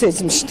ямар ч хувьсаа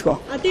эзэмшдэг гоо.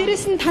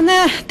 Дээрээс нь таны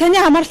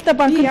хамааралтай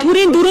банк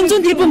төрийн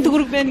 400 тэрбум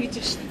төгрөг байна гэж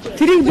байна шүү дээ.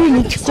 Тэрийг би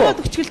мэдэхгүй.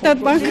 Өчгөлтөд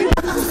банк.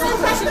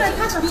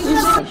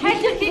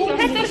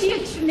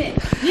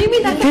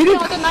 Нийгмийн даатгалын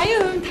одоо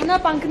 80% танай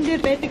банкн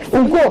дээр байдаг.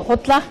 Үгүй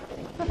худлаа.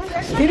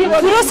 Тэрийг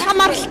төрөөс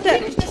хамааралтай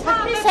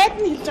сайд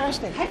нь хэлж байгаа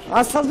шүү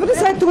дээ. Салбарын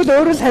сайд тэгвэл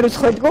өөрөө л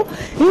хариулах байлгүй.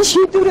 Энэ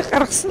шийдвэрийг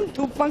гаргасан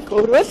Төв банк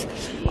өөрөө л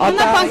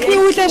одоо банкны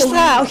үйл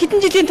ажиллагаа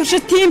хэдэн жилийн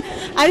туршид тийм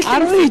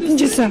аялал хэдэн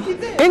жилсэн.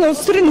 Энэ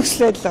улс төрийн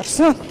нөхцөл байдал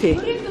орсон. Тий.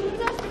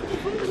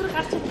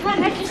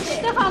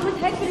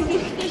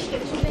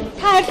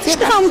 Та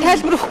харилцагчдаа өмнө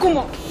тайлбар өгөхгүй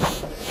юм уу?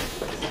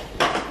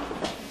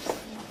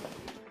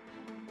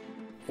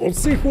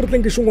 Улсын их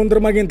хурлын гишүүн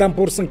ундрмаагийн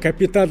дампуурсан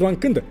Капитал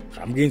банкнд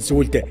хамгийн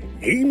сүүлд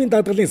нийгмийн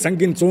даатгалын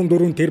сангийн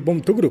 104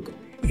 тэрбум төгрөг,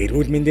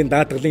 эрүүл мэндийн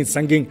даатгалын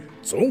сангийн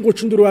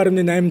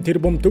 134.8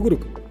 тэрбум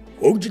төгрөг,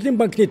 хөгжлийн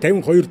банкны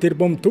 52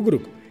 тэрбум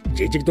төгрөг,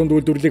 жижиг дунд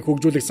үйлдвэрлэлийг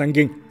хөгжүүлэх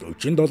сангийн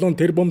 47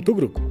 тэрбум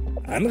төгрөг,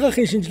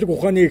 анагаахын шинжлэх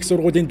ухааны их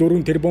сургуулийн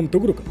 4 тэрбум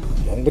төгрөг,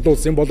 Монгол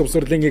улсын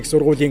боловсролын их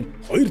сургуулийн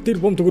 2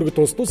 тэрбум төгрөг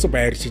тус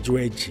байршиж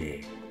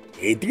байжээ.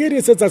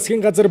 Эдгээрээс засгийн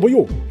газар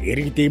буюу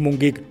иргэдийн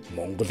мөнгийг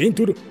Монголын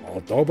төр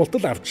одоо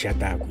болтол авч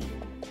чадаагүй.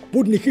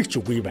 Бүр нэхэгч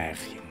үгүй байх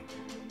юм.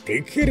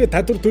 Тэгэхээр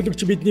татвар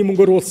төлөгч бидний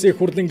мөнгөөр Улсын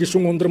их хурлын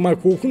гишүүн ундрмаа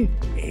хүүхэн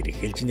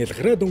эргэлж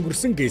нялхраад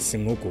өнгөрсөн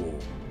гэсэн үг үү?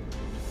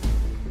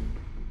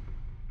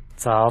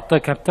 За одоо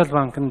Капитал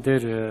банкн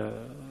дээр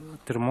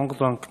тэр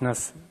Монгол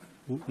банкнаас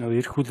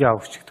эрх хүлээ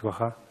авахчдаг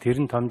баха. Тэр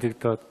нь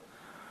томдогдоод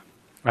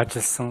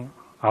ажилласан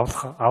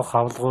авах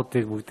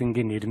авалгуудыг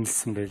бүгднийг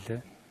нэрмэлсэн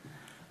байлаа.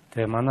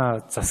 Тэгээ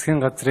манай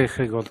засгийн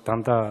газрынхыг бол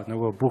дандаа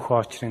нөгөө бүх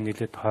очрын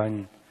нэлээд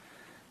хойно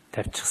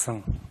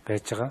тавьчихсан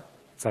байж байгаа.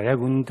 За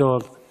яг үүндээ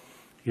бол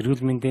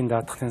эрүүл мэндийн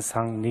даатгалын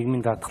сан, нийгмийн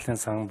даатгалын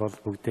сан бол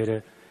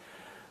бүгдээрээ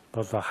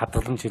бол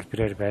хадгаламж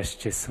хэлбэрээр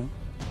байшиж байсан.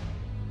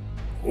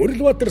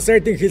 Өрлбаатар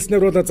сайдын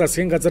хэлснээр бол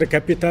засгийн газар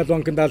Капитал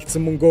банкнд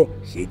алдсан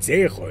мөнгөө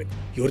хизээ хойно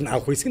ер нь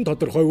авах хэсэг нь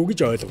тодорхойгүй гэж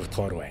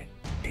ойлгогдохоор байна.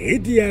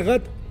 Тэд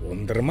яагаад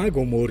ундрмааг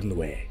өмөөрнө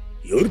вэ?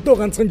 Ердөө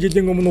ганцхан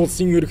жилийн өмнө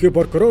улсын ерөнхий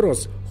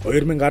прокуророос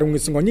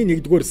 2019 оны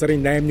 1-р сарын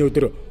 8-ны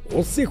өдөр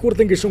Улсын их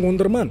хурлын гишүүн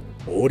ундрмаа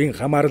өөрийн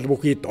хамаарал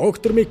бүхий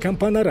доктор миг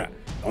компаниараа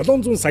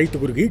 700 сая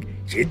төгрөгийг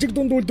жижиг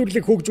дунд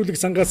үйлдвэрлэлийг хөгжүүлэх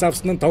сангаас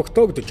авсан нь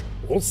тогтоогдож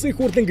Улсын их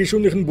хурлын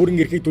гишүүнийх нь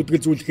бүрэн эрхийг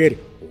түтгэлзүүлэхээр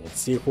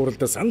Улсын их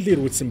хурлд санал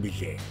ирүүлсэн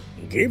билээ.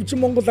 Гэвч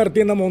Монгол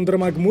Ардын нам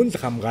ундрмааг мөн л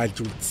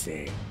хамгаалж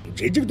үлдсэн.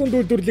 Жижиг дунд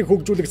үйлдвэрлэлийг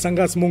хөгжүүлэх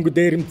сангаас мөнгө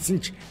дээрэмдсэн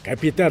ч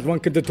Капитал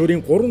банкнд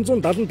төрийн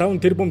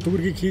 375 тэрбум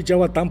төгрөгийг хийж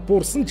аваад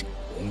дампуурсан ч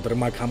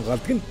ундрмааг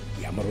хамгаалдаг нь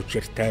ямар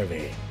учиртай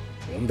вэ?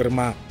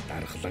 Ундрмаа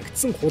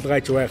дархлагдсан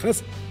хулгайч байхаас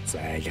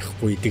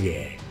зайлахгүй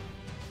дэгэ.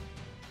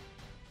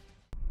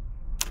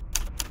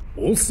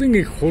 Улсын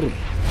их хурл.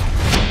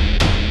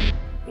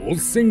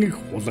 Улсын их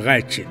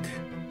хулгайчид.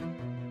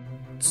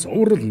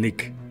 Цуврал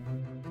 1.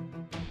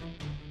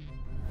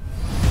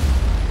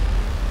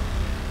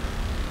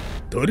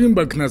 Төрийн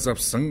банкнаас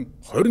авсан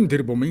 20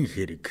 тэрбумын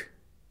хэрэг.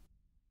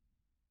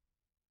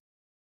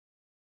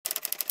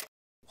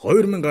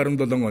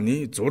 2017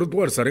 оны 6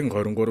 дугаар сарын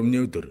 23-ны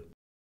өдөр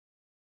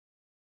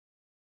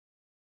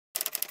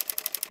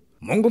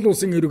Монгол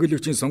улсын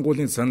ерөнхийлөгчийн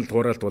сонгуулийн санал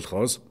хураалт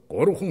болохоос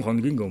 3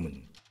 хоногийн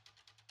өмнө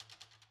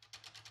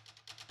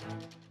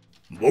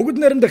бүгд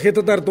найрамдах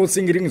хятад ард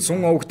улсын иргэн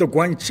сун овогт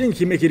Гуанчин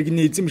хэмээх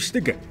иргэний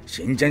эзэмшдэг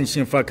Шинжан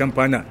Шинфа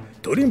компани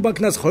төрийн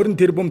банкнаас 20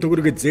 тэрбум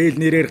төгрөг зээл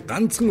нэрээр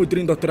ганцхан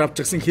өдрийн дотор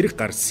авчихсан хэрэг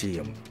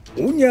гарсан юм.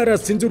 Үүний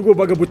араас цензургүй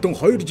баг бүтэн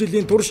 2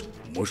 жилийн турш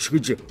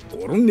мөшгөж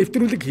 3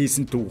 нэвтрүүлэг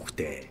хийсэн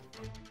түүхтэй.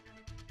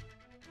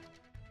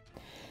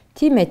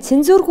 Тийм ээ,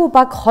 цензургүй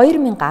баг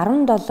 2017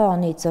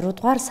 оны 6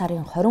 дугаар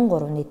сарын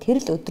 23-ны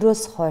тэрл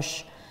өдрөөс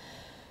хойш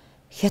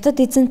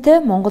хятад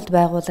эзэнтэй Монголд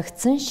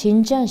байгуулагдсан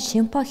Шинжан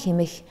Шинфа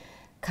хэмээх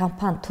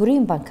компани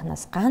төрийн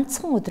банкнаас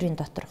ганцхан өдрийн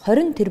дотор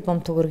 20 тэрбум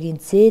төгрөгийн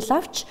зээл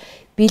авч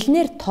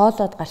бэлнээр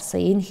тоолоод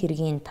гарсан энэ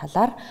хэргийн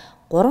талаар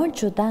 3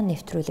 удаа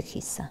нэвтрүүлэг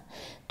хийсэн.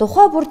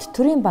 Тухай бүрд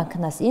төрийн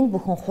банкнаас энэ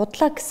бүхэн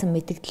худлаа гэсэн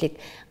мэдээллийг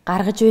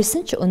гаргаж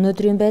байсан ч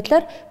өнөөдрийн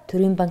байдлаар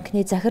төрийн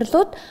банкны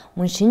захирлууд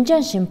мөн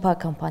Шинжан Шинфа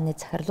компани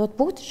захирлууд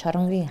бүгд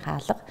шоронгийн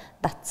хаалга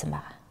татсан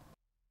байна.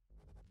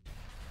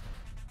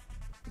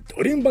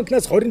 Төрийн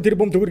банкнаас 20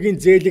 тэрбум төгрөгийн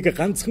зээлийг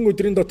ганцхан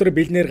өдрийн дотор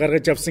бэлнээр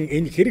гаргаж авсан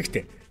энэ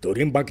хэрэгт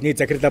төрийн банкны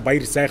захирлаа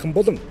Баяр сайхан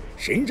болон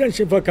Шинжан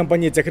Шинфа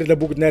компани захирлаа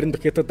бүгд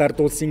найрамдах хятад ард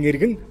улсын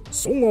иргэн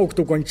Сун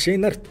овогт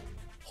Гуанчин нарт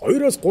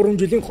 2-3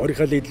 жилийн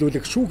хорихол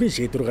эдлүүлэх шүүхийн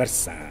шийдвэр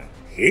гарсан.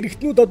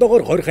 Хэрэгтнүүд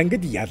одоогоор хорих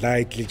ангид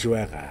ялаа эдлэж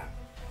байгаа.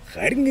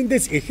 Харин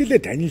эндээс их л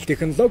танил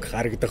технологи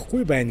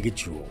харагдахгүй байна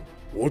гэж юу.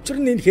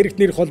 Учир нь энэ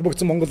хэрэгтнэр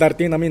холбогдсон Монгол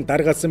Ардын намын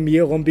даргаасан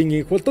Мие гомбын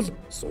их болтол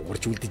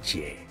сугарч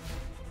үлдэжээ.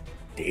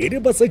 Тэр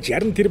бас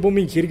 60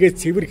 тэрбумын хэрэгээс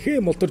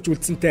цэвэрхээ моторж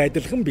үлдсэнтэй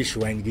адилхан биш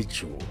байна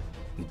гэж юу.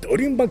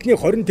 Төрийн банкны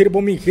 20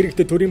 тэрбумын хэрэгт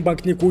төрийн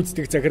банкны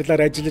гүйцэтгэх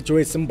захирлаар ажиллаж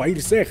байсан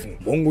Баяр сайхан,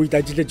 мөн үед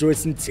ажиллаж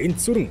байсан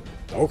Цензургүй,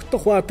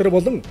 Тогтох Баатар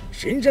болон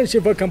Шинжаан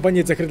шифа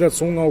компани захирлаар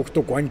сун авахт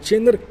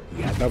Гуанчэнэр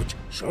ялавж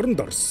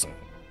шоронд орсон.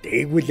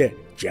 Тэгвэл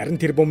 60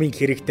 тэрбумын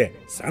хэрэгт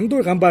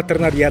Сандуй Ганбаатар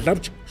нар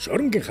ялавж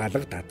шоронгийн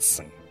хаалга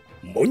татсан.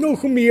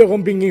 Мөнөөхөн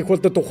Миягомбын инх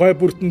болд тухай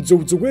бүртэн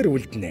зөв зүгээр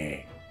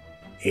үлднэ.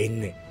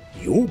 Энэ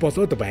юу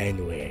болоод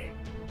байна вэ?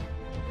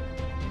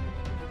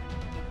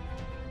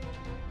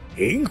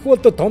 Инх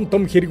болд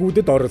том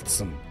хэрэгүүдэд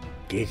оролцсон.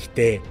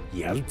 Гэхдээ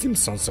ялз юм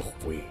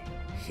сонсохгүй.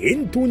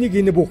 Хэн түүнийг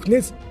энэ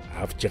бүхнээс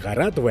авч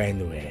гараад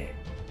байна вэ?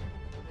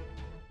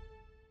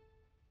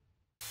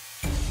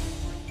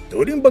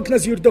 Төрийн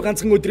банкнаас ердөө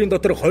ганцхан өдрийн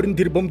дотор 20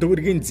 тэрбум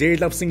төгрөгийн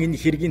зээл авсан энэ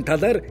хэргийн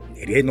талаар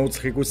нэрээ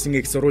нууцлахыг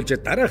хүсэн их сурвалж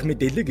дараах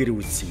мэдээлэл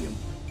ирүүлсэн юм.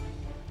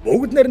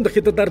 Бүгд найрамд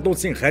хятад ард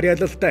улсын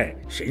харьяалалтай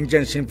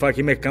Шинжаан шифа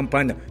хэмээх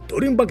компани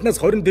төрийн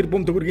банкнаас 20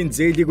 тэрбум төгрөгийн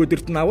зээлийг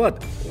өдөрт нь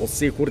аваад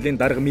Улсын Их Хурлын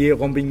дарга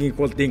Миягомбын инх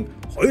болдын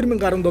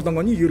 2017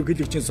 оны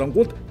ерөнхийлөгчийн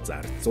сонгуульд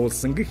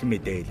зарцуулсан гэх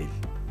мэдээлэл.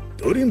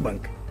 Төрийн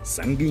банк,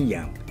 сангийн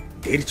яам,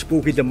 тэрч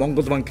бүхэл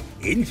Монгол банк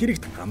энэ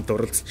хэрэгт хамт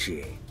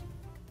оролцжээ.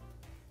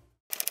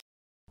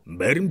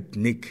 Баримт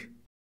 1.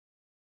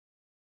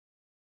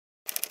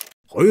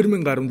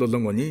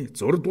 2017 оны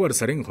 6 дугаар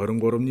сарын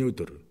 23-ны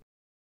өдөр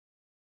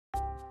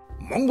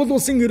Монгол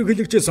улсын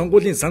ерөнхийлөгчийн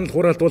сонгуулийн санал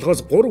хураалт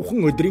болохоос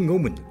 3 өдрийн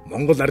өмнө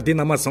Монгол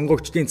ардын намаа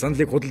сонгогчдын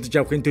саналыг худалдаж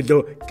авахын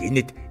төлөө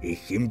гинэт их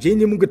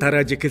хэмжээний мөнгө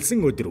тарааж эхэлсэн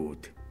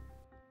өдрүүд.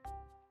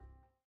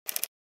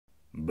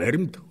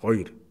 Баримт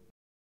 2.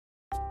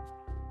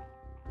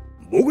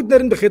 Бүгд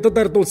найрамд хятад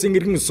ард улсын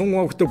иргэн сун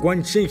авахт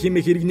Гуанчэн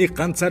хэмээх иргэнийг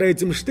ганцаараа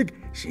эзэмшдэг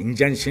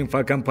Шинжаан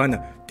шифа компани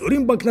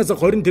төрийн банкнаас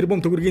 20 тэрбум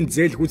төгрөгийн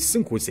зээл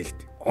хүссэн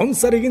хүсэлт. Он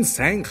сарыг нь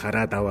сайн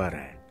хараад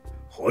аваарай.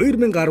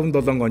 2017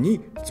 оны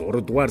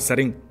 6 дугаар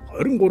сарын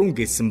 23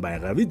 гэсэн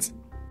байгаа биз?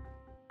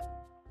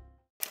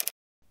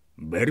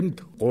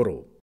 Баримт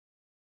 3.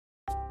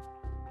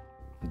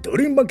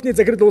 Төрийн банкны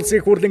захирал Улсын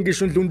Их Хурлын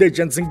гишүүн Лүндэ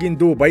Жансангийн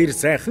дүү Баяр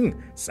сайхан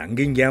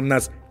сангийн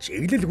яамнаас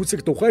чиглэл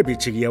хүсэх тухай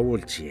бичиг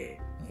явуулжээ.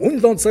 Мөн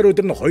лонцаар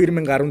өдөр нь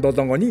 2017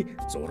 оны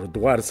 6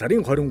 дугаар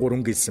сарын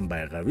 23 гэсэн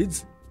байгаа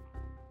биз?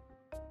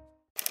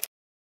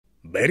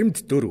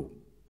 Баримт 4.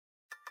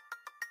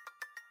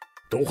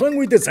 Тухайн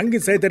үед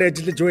сангийн сайдаар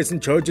ажиллаж байсан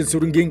Чойжил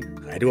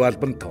сүрэнгийн хариу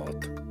албан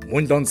тоод.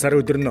 Мөн лонцаар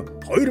өдөр нь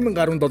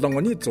 2017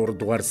 оны 6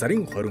 дугаар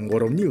сарын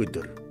 23-ны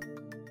өдөр.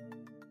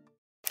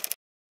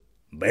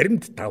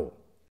 Баримт 5.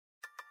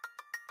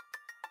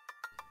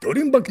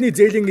 Төрийн банкны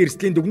зээлийн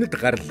эрсдлийн дүгнэлт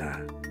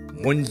гарлаа.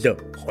 Мөн л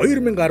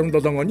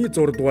 2017 оны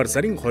 6 дугаар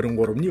сарын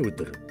 23-ны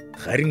өдөр.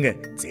 Харин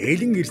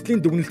зээлийн эрсдлийн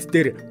дүгнэлт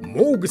дээр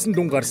муу гэсэн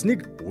дүн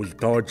гарсныг үл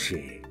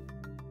тоожээ.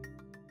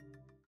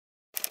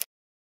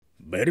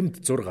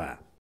 Баримт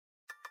 6.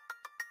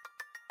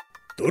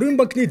 Төрийн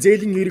банкны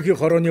зээлийн ерөнхий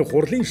хорооны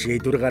хурлын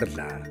шийдвэр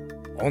гарлаа.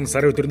 Он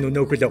сар өдөр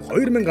өнөөхөл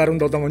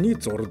 2017 оны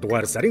 6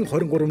 дугаар сарын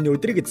 23-ны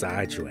өдрийг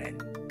зааж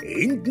байна.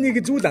 Энд нэг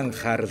зүйл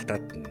анхаарал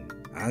татна.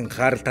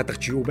 Анхаарал татах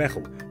ч юу байх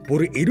вэ?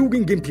 Бүр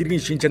эрүүгийн гэмт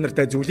хэргийн шин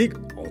чанартай зүйлийг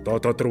одоо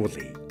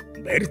тодруулъя.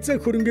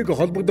 Барьцаа хөрөнгийг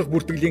холбогдох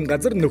бүртгэлийн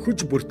газар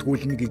нөхөж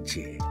бүртгүүлнэ гэж.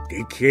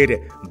 Тэгэхээр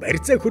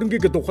барьцаа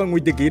хөрөнгийг тухайн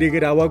үед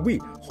гэрээгээр аваагүй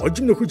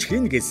хожим нөхөж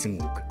хийн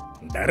гэсэн үг.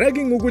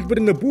 Дараагийн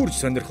өгүүлбэр нь бүр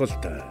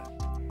сонирхолтой.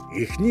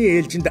 Эхний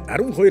ээлжинд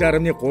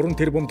 12.3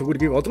 тэрбум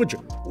төгрөгийг олгож,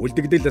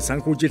 үлдэгдэл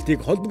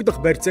санхүүжилтийг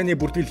холбогдох барьцааны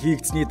бүртгэл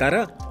хийгдсэний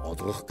дараа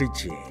олгох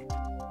гэж.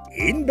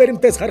 Энэ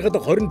баримтаас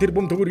харахад 20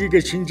 тэрбум төгрөгийг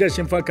Шинжаан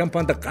шифа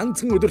компанид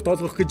ганцхан өдөрт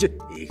олгох гэж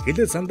их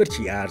л сандарч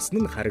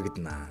яарсан нь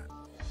харагдана.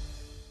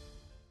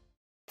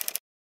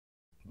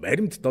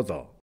 Баримт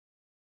 7.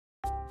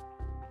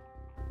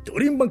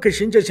 Төрийн банк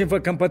Шинжаан шифа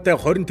компанитай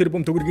 20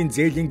 тэрбум төгрөгийн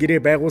зээлийн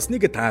гэрээ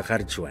байгуулсныг та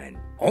харж байна.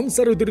 Он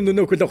сар өдөр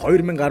өнөөхөл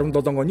 2017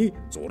 оны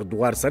 6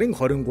 дугаар сарын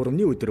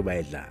 23-ны өдөр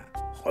байлаа.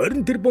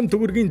 20 тэрбум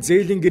төгрөгийн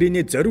зээлийн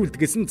гэрээний зориулт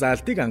гэсэн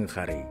заалтыг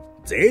анхаарай.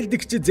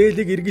 Зээлдэгч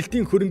зээлийг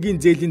эргэлтийн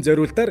хөрөнгийн зээлийн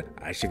зориултаар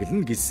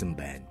ашиглана гэсэн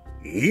байна.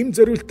 Ийм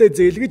зориулттай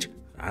зээл гэж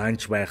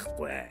хаанч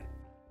байхгүй.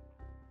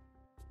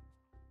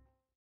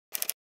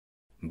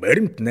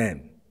 Баримт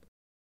 8.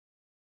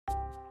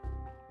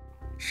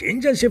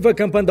 Шинжаан шифа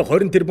компанид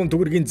 20 тэрбум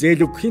төгрөгийн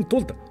зээл өгөхийн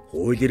тулд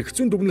хууль эрх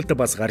зүйн дүгнэлт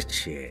бас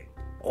гарчээ.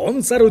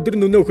 Он сар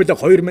өдөр өнөөхөл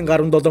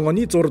 2017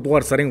 оны 6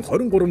 дугаар сарын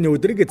 23-ны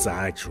өдрийг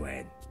зааж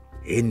байна.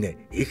 Энэ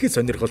их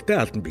сонирхолтой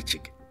албан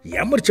бичиг.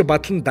 Ямар ч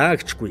батлан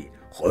даагчгүй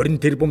 20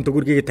 тэрбум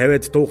төгрөгийг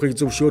тавиад туухыг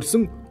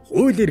зөвшөөрсөн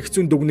хууль эрх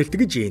зүйн дүгнэлт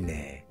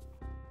гэжийнэ.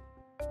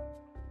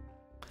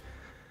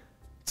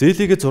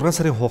 Зээлийг 6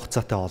 сарын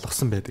хугацаатай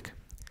олгосон байдаг.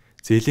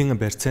 Зээлийн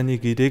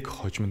барьцааны гэрээг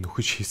хожим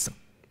нөхөж хийсэн.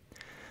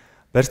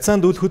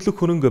 Барьцаанд үл хөдлөх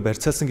хөрөнгө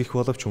барьцаасан гэх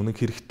боловч үнэн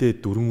хэрэгтээ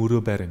 4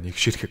 өрөө байр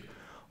нэгшэрхэг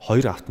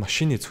 2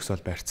 автомашины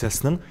зөксөөл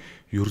барьцаасан нь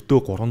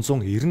ердөө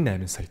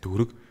 398 сая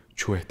төгрөг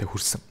чүвэтэй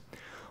хүрсэн.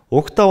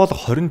 Угтаа бол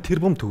 20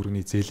 тэрбум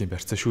төгрөгийн зээлийн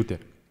барьцаа шүү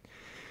дээ.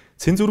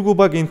 Цензургүй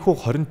баг энэхүү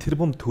 20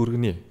 тэрбум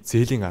төгрөгийн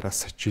зээлийн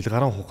араас жил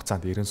гаруй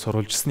хугацаанд ирэн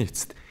сурвалжилсны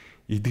эцэст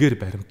эдгээр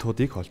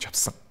баримтуудыг олж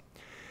авсан.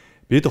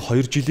 Бид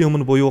 2 жилийн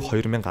өмнө буюу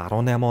 2018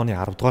 оны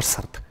 10 дугаар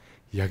сард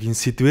яг энэ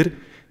сэдвээр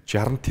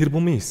 60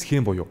 тэрбумын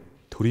эсхийн буюу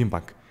Төрийн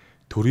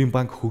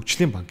банк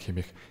хөгжлийн банк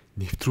хэмээх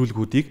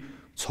нэвтрүүлгүүдийг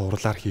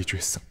цувралаар хийж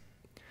байсан.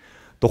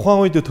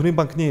 Тухайн үед Төрийн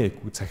банкны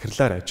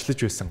захирлаар ажиллаж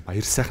байсан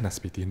баяр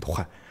сайхнаас бид энэ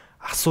тухай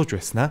асууж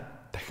байснаа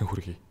дахин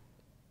хүргэе.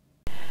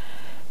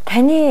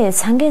 Таны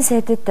сангийн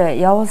сайдад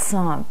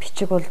явуулсан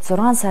бичиг бол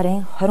 6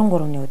 сарын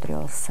 23-ны өдөр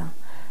явуулсан.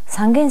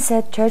 Сангийн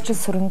сайд Churchill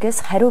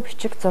сүрэнгээс хариу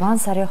бичиг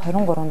 6 сарын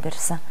 23-нд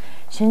ирсэн.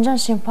 Шинжаан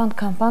шимпанд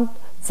компанид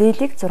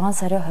зээлийг 6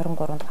 сарын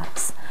 23-нд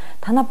гаргасан.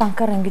 Танай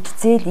банкаар ингэж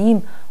зээл ийм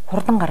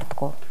хурдан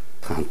гардаггүй.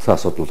 Хандсан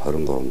асуудал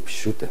бол 23 биш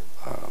шүү дээ.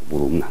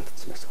 Бүр өмнө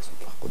хандсан байсан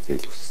асуудал байхгүй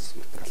зээл хүссэн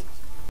материал.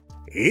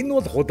 Энэ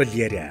бол худал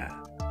яриа.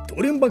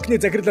 Төрийн банкны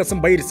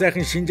захирлаасан баяр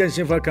сайхан Шинжаан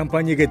шимпа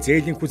компаниг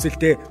зээлийн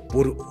хүсэлтэд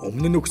бүр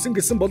өмнө нь өгсөн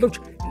гэсэн боловч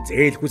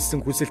зээл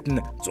хүссэн хүсэлт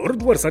нь 6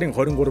 дугаар сарын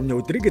 23-ны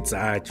өдрийг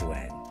зааж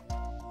байна.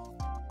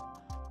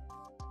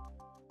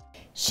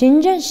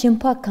 Шинжаан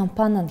шимпа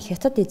компани нь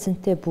хятад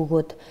эзэнтэй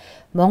бөгөөд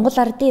Монгол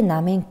Ардын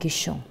намын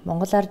гишүүн,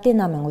 Монгол Ардын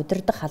намын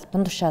удирдах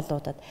албан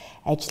тушаалуудад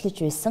ажиллаж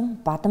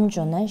байсан бадамж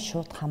унаа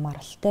шууд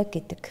хамааралтай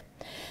гэдэг.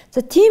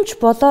 За тийм ч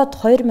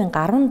болоод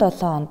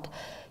 2017 онд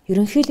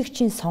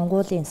ерөнхийлөгчийн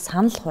сонгуулийн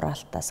санал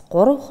хураалтаас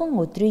 3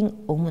 өдрийн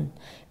өмнө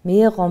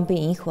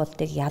Мегомбын инх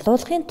болдыг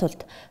ялуулахын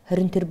тулд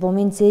 20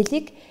 тэрбумын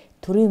зээлийг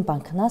Төрийн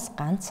банкнаас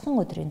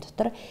ганцхан өдрийн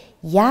дотор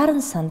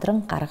яаран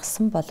сандран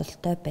гаргасан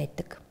бололтой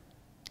байдаг.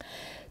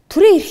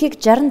 Төрийн эрхийг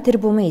 60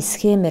 тэрбумын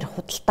схемээр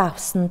худалдаа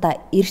авсандаа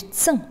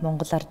эртсэн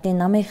Монгол Ардын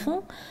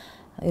намынхан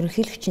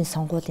ерөнхийлөгчийн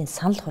сонгуулийн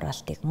санал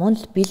хураалтыг мөн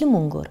л бэлэн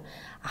мөнгөөр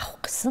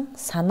авах гэсэн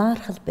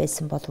санаархал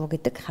байсан болов уу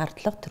гэдэг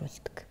хардлага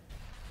төрүүлдэг.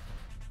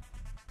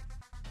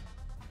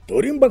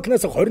 Төрийн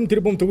банкнаас 20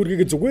 тэрбум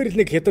төгрөгийг зүгээр л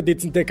нэг хятад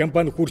эзэнтэй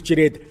компани хурж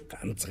ирээд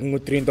ганцхан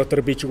өдрийн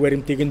дотор бичиг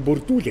баримтыг нь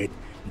бүрдүүлээд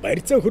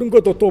барьцаа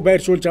хөрөнгөө дутуу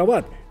байршуулж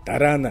аваад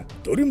дараа нь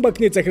Төрийн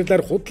банкны захирлаар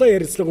худлаа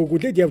ярилцлага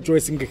өгүүлээд явж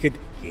байсан гэхэд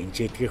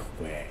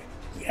хинжээдэхгүй.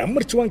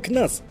 Ямар ч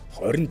банкнаас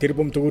 20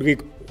 тэрбум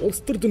төгрөгийг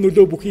улс төрд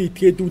нөлөө бүхий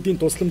этгээдүүдийн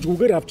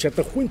тусламжгүйгээр авч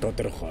чадахгүй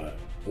тодорхой.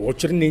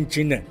 Учир нь энэ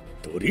чинь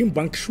Төрийн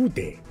банк шүү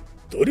дээ.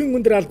 Төрийн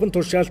өндөр албан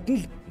тушаалт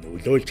нь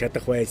нөлөөлж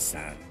чадах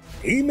байсан.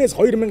 Тиймээс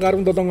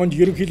 2017 онд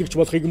ерөнхийлөгч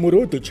болохыг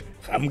мөрөөдөж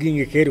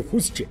хамгийн ихээр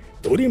хүсч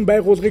Төрийн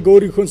байгууллагыг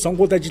өөрийнхөө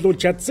сонгуульд ажилуулж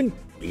чадсан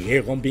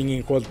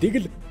Мегомбын инх болдыг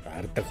л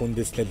гардах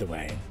үндэслэл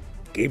байна.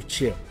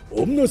 Гэвч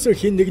өмнөөсөө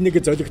хин нэг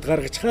золигт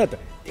гаргаж хаад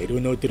тэр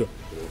өнөөдөр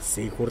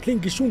Улсын Их хурлын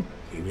гишүүн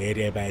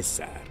хിവэрэ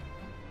байсан.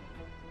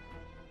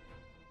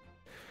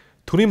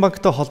 Төрийн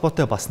банктай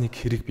холбоотой бас нэг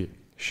хэрэг бий.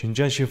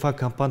 Шинжаан шимпа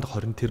компанид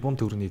 20 тэрбум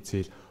төгрөгийн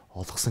зээл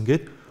олгосон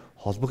гэд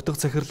холбогдох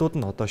захирлууд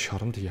нь одоо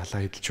шоронд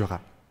ялаа эдэлж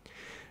байгаа.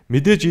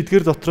 Мэдээж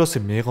эдгээр дотроос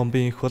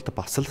Мегомбын инх болд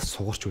бас л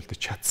сугарч үлдэж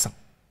чадсан.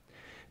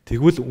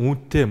 Тэгвэл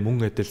үүнтэй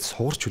мөн адил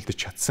сугарч үлдэж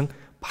чадсан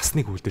бас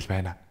нэг үйлдэл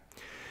байна.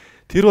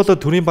 Тэр бол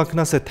Төрийн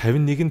банкнаас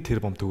 51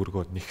 тэрбум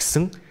төгрөгөөр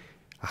нэгсэн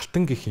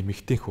Алтан гэх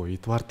эмэгтэй хүү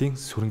Эдвардын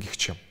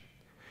сүрэнгэгч юм.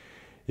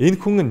 Энэ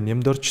хүн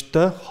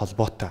нэмдорчтой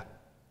холбоотой.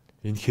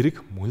 Энэ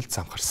хэрэг мөн л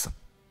замхарсан.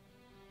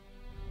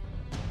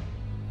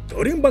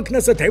 Төрийн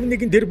банкнаас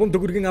 51 тэрбум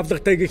төгрөгийн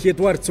авлагатай гэх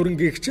Эдвард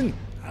сүрэнгэгч нь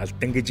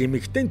Алтан гэж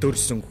эмэгтэй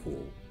төрсөн хүү.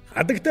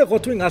 Хадагтай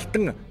готвын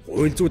алтан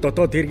хууль зүйн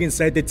дотоод хэргийн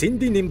сайд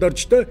Цэндийн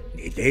нэмдорчтой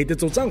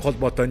нэлээд зузаан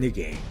холбоотой нэг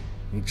юм.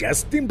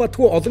 Жастин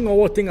Батхүү олон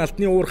овоотын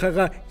алтны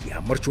уурхаага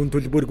ямар ч үн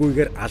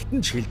төлбөргүйгээр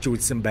алтан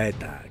шилжүүлсэн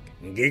байдаг.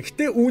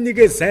 Гэхдээ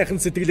үүнийгээ сайхан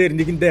сэтгэлээр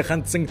нэгэндээ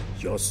хандсан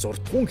ёс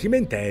суртахуун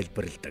хэмээн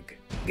тайлбарладаг.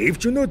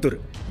 Гэвч өнөөдөр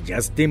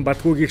Жастин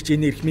Батхүүгийн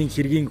чинь эрхмийн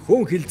хэргийн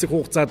хөөн хилцэх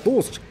хугацаа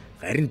дуусч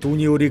харин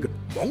түүний өрийг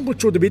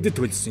монголчууд бид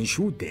төлсөн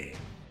шүү дээ.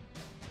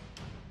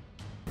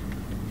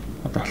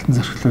 Одоо алтан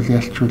зархлуул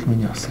ялчгүй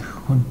миний бас их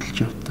хөндлөж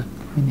явдаг.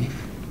 Миний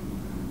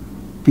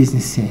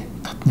бизнесийн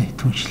дотны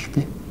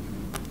түншлэлтэй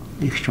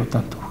их ч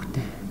удаан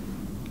төвхтэй.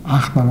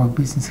 Анх намайг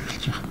бизнес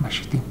эхэлж байхад маш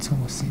их тэмцэн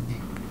хүмүүс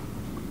юм.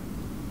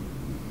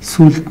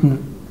 Сүүлд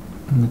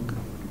нэг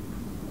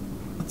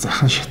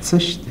захан шатсан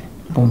шүү дээ.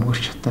 Бомбгөр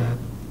шатаад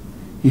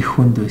их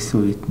хүнд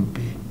байсан үед нь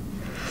би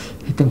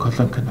хэдэн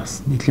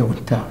колонконоос нэлийн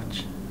үнэтэй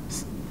авч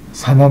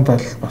санаандаа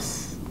л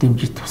бас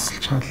дэмжиж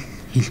тусалж чаал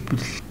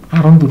хэлбэрл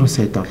 14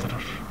 сая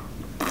доллараар.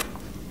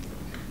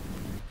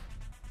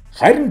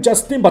 Харин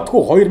Жастин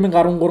Батхүү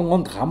 2013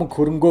 онд хамаг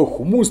хөрөнгөө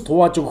хүмүүс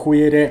тувааж өгөх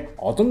үеэрээ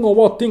олон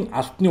овоотын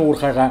алтны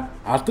уурхаага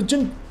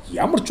алдаж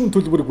ямар ч үн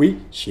төлбөргүй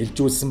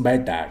шилжүүлсэн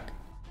байдаг.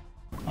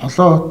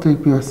 Олон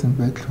овоотыг би бас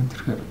энэ байдал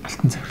хүндрэхээр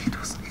алтан захиралд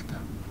өгсөн л да.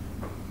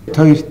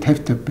 Тэр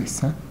 50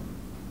 байсан.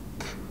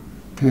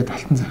 Тэгээд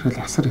алтан захирал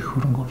асар их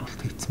хөрөнгө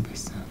оруулалт хийсэн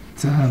байсан.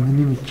 За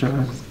миний мэдж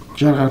байгаа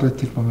 60 гаруй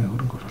тэрбумын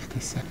хөрөнгө оруулалт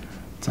хийсэн.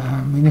 За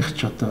минийх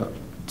ч одоо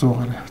 100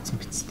 гаруй авсан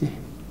биз дээ.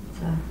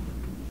 За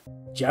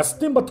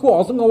Жастин Батхүү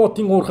олон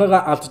овоотын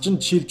уурхаага алдаж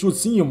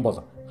шилжүүлсэн юм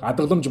бол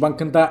хадгаламж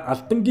банкнда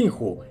алтангийн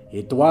хүү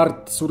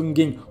Эдвард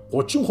сүрэнгийн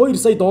 32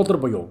 сая доллар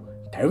буюу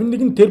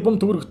 51 тэрбум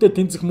төгрөгтэй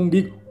тэнцэх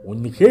мөнгийг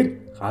үнэхээр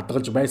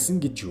хадгалж байсан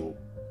гэж юу?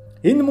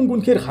 Энэ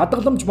мөнгө үнэхээр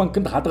хадгаламж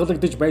банкнд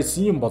хадгалагдаж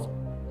байсан юм бол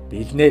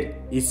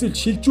бэлнээр эсвэл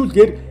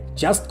шилжүүлгээр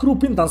Just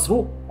Group-ийн данс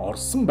руу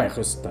орсон байх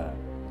ёстой.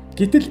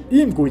 Гэтэл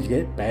ийм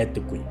гүйлгээ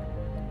байдаггүй.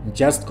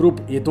 Just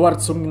Group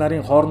Эдвард Сүрэн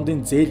нарын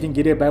хоорондын зээлийн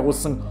гэрээ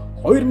байгуулсан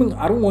 2010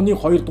 оны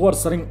 2 дугаар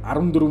сарын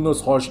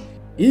 14-өөс хойш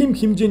ийм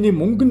хэмжээний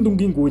мөнгөн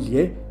дүнгийн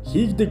гүйлгээ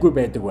хийгдэггүй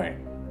байдаг байна.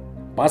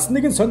 Бас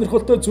нэгэн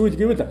сонирхолтой зүйл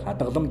гэвэл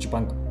хадгаламж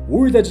банк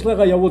үйл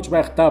ажиллагаа явуулж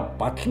байхдаа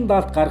батлан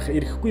даалт гарах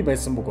эрхгүй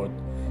байсан бөгөөд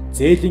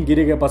зээлийн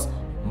гэрээгээ бас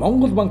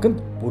Монгол банкнд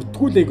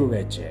бүртгүүлээгүй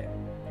байжээ.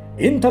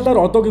 Энэ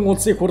талаар одоогийн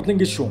улсын их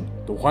хурлын гишүүн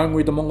тухайн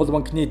үед Монгол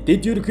банкны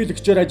дэд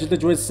ерөнхийлөгчөөр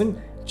ажиллаж байсан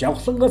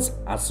Жавхлангаас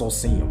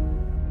асуусан юм.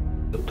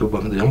 Төв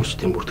банкнд ямар ч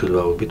тийм бүртгэл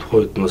байгааг бид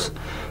тухайн үед бас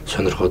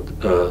сонирхоод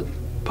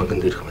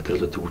банкнд ирэх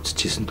материалуудыг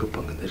үзчихсэн, төв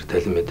банкнд ирэх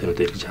тайлан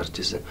материалуудыг эргэж харж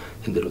ирсэн.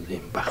 Тэн дээр бол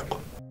юм байхгүй.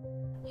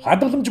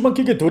 Хадгаламж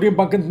банкыг төрийн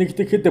банкнд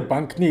нэгтгэхэд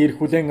банкны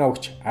эрх хүлээн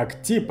авагч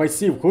актив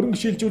пассив хөрөнгө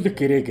шилжүүлэх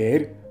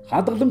гэрээгээр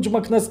хадгаламж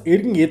банкнаас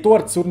эргэн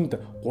Эдвард Сүрэнд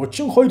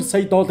 32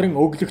 сая долларын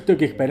өглөгтэй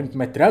гэх баримт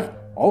материал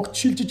огт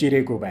шилжиж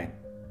ирээгүй байна.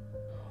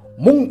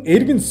 Мөн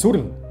эргэн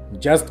Сүрэн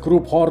Just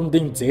Group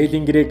хоорондын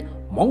зээлийн гэрээг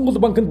Монгол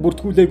банкнд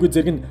бүртгүүлээгүй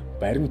зэрэг нь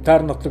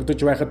баримтаар нотлогдож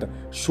байхад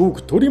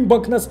шүүх төрийн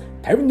банкнаас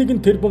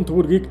 51 тэрбум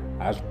төгрөгийг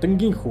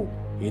Алтангийн хүү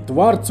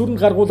Эдвард Сүрэн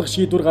гаргуулах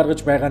шийдвэр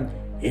гаргаж байгаа нь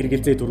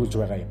эргэлзээ төрүүлж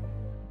байгаа юм.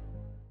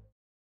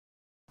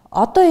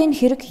 Одоо энэ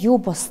хэрэг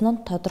юу болсон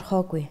нь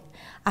тодорхойгүй.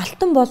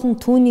 Алтан болон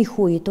түүний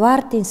хүү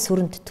Эдвардын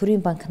Сүрэнд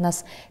төрийн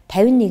банкнаас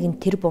 51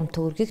 тэрбум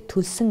төгрөгийг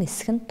төлсөн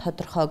эсэх нь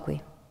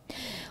тодорхойгүй.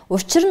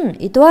 Учир нь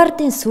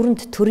Эдвардын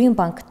Сүрэнд төрийн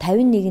банк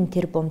 51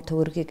 тэрбум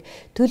төгрөгийг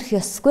төлөх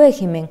ёсгүй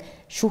хэмээн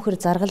шүүхэр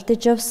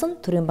заргалдаж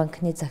явсан төрийн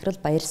банкны захирал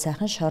Баяр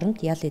сайхан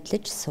шоронд ял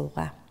эдлэж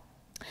суугаа.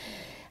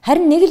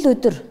 Харин нэг л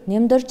өдөр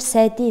Нямдорж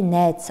сайдын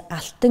найз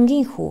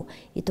Алтангийн хүү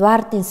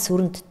Эдвардын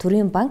Сүрэнд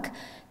төрийн банк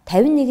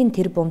 51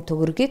 тэрбум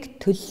төгрөгийг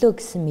төллөө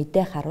гэсэн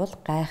мэдээ харуул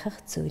гайхах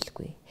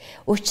зүйлгүй.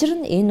 Учир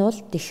нь энэ бол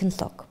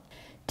технологи.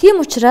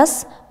 Тийм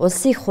учраас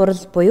улсын их хурал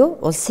буюу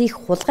улсын их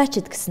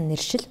хулгайчид гэсэн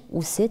нэршил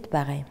үүсээд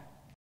байгаа юм.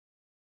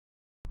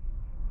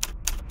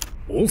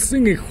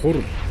 Улсын их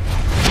хурал.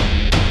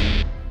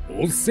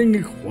 Улсын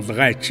их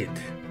хулгайчид.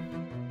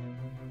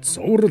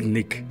 Цуврал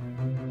 1.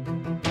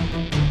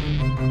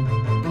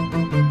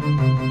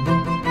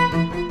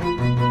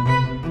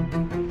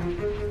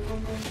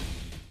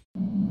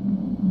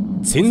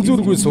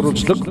 Цензургүй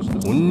сурвалжилга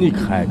үннийг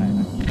хайр.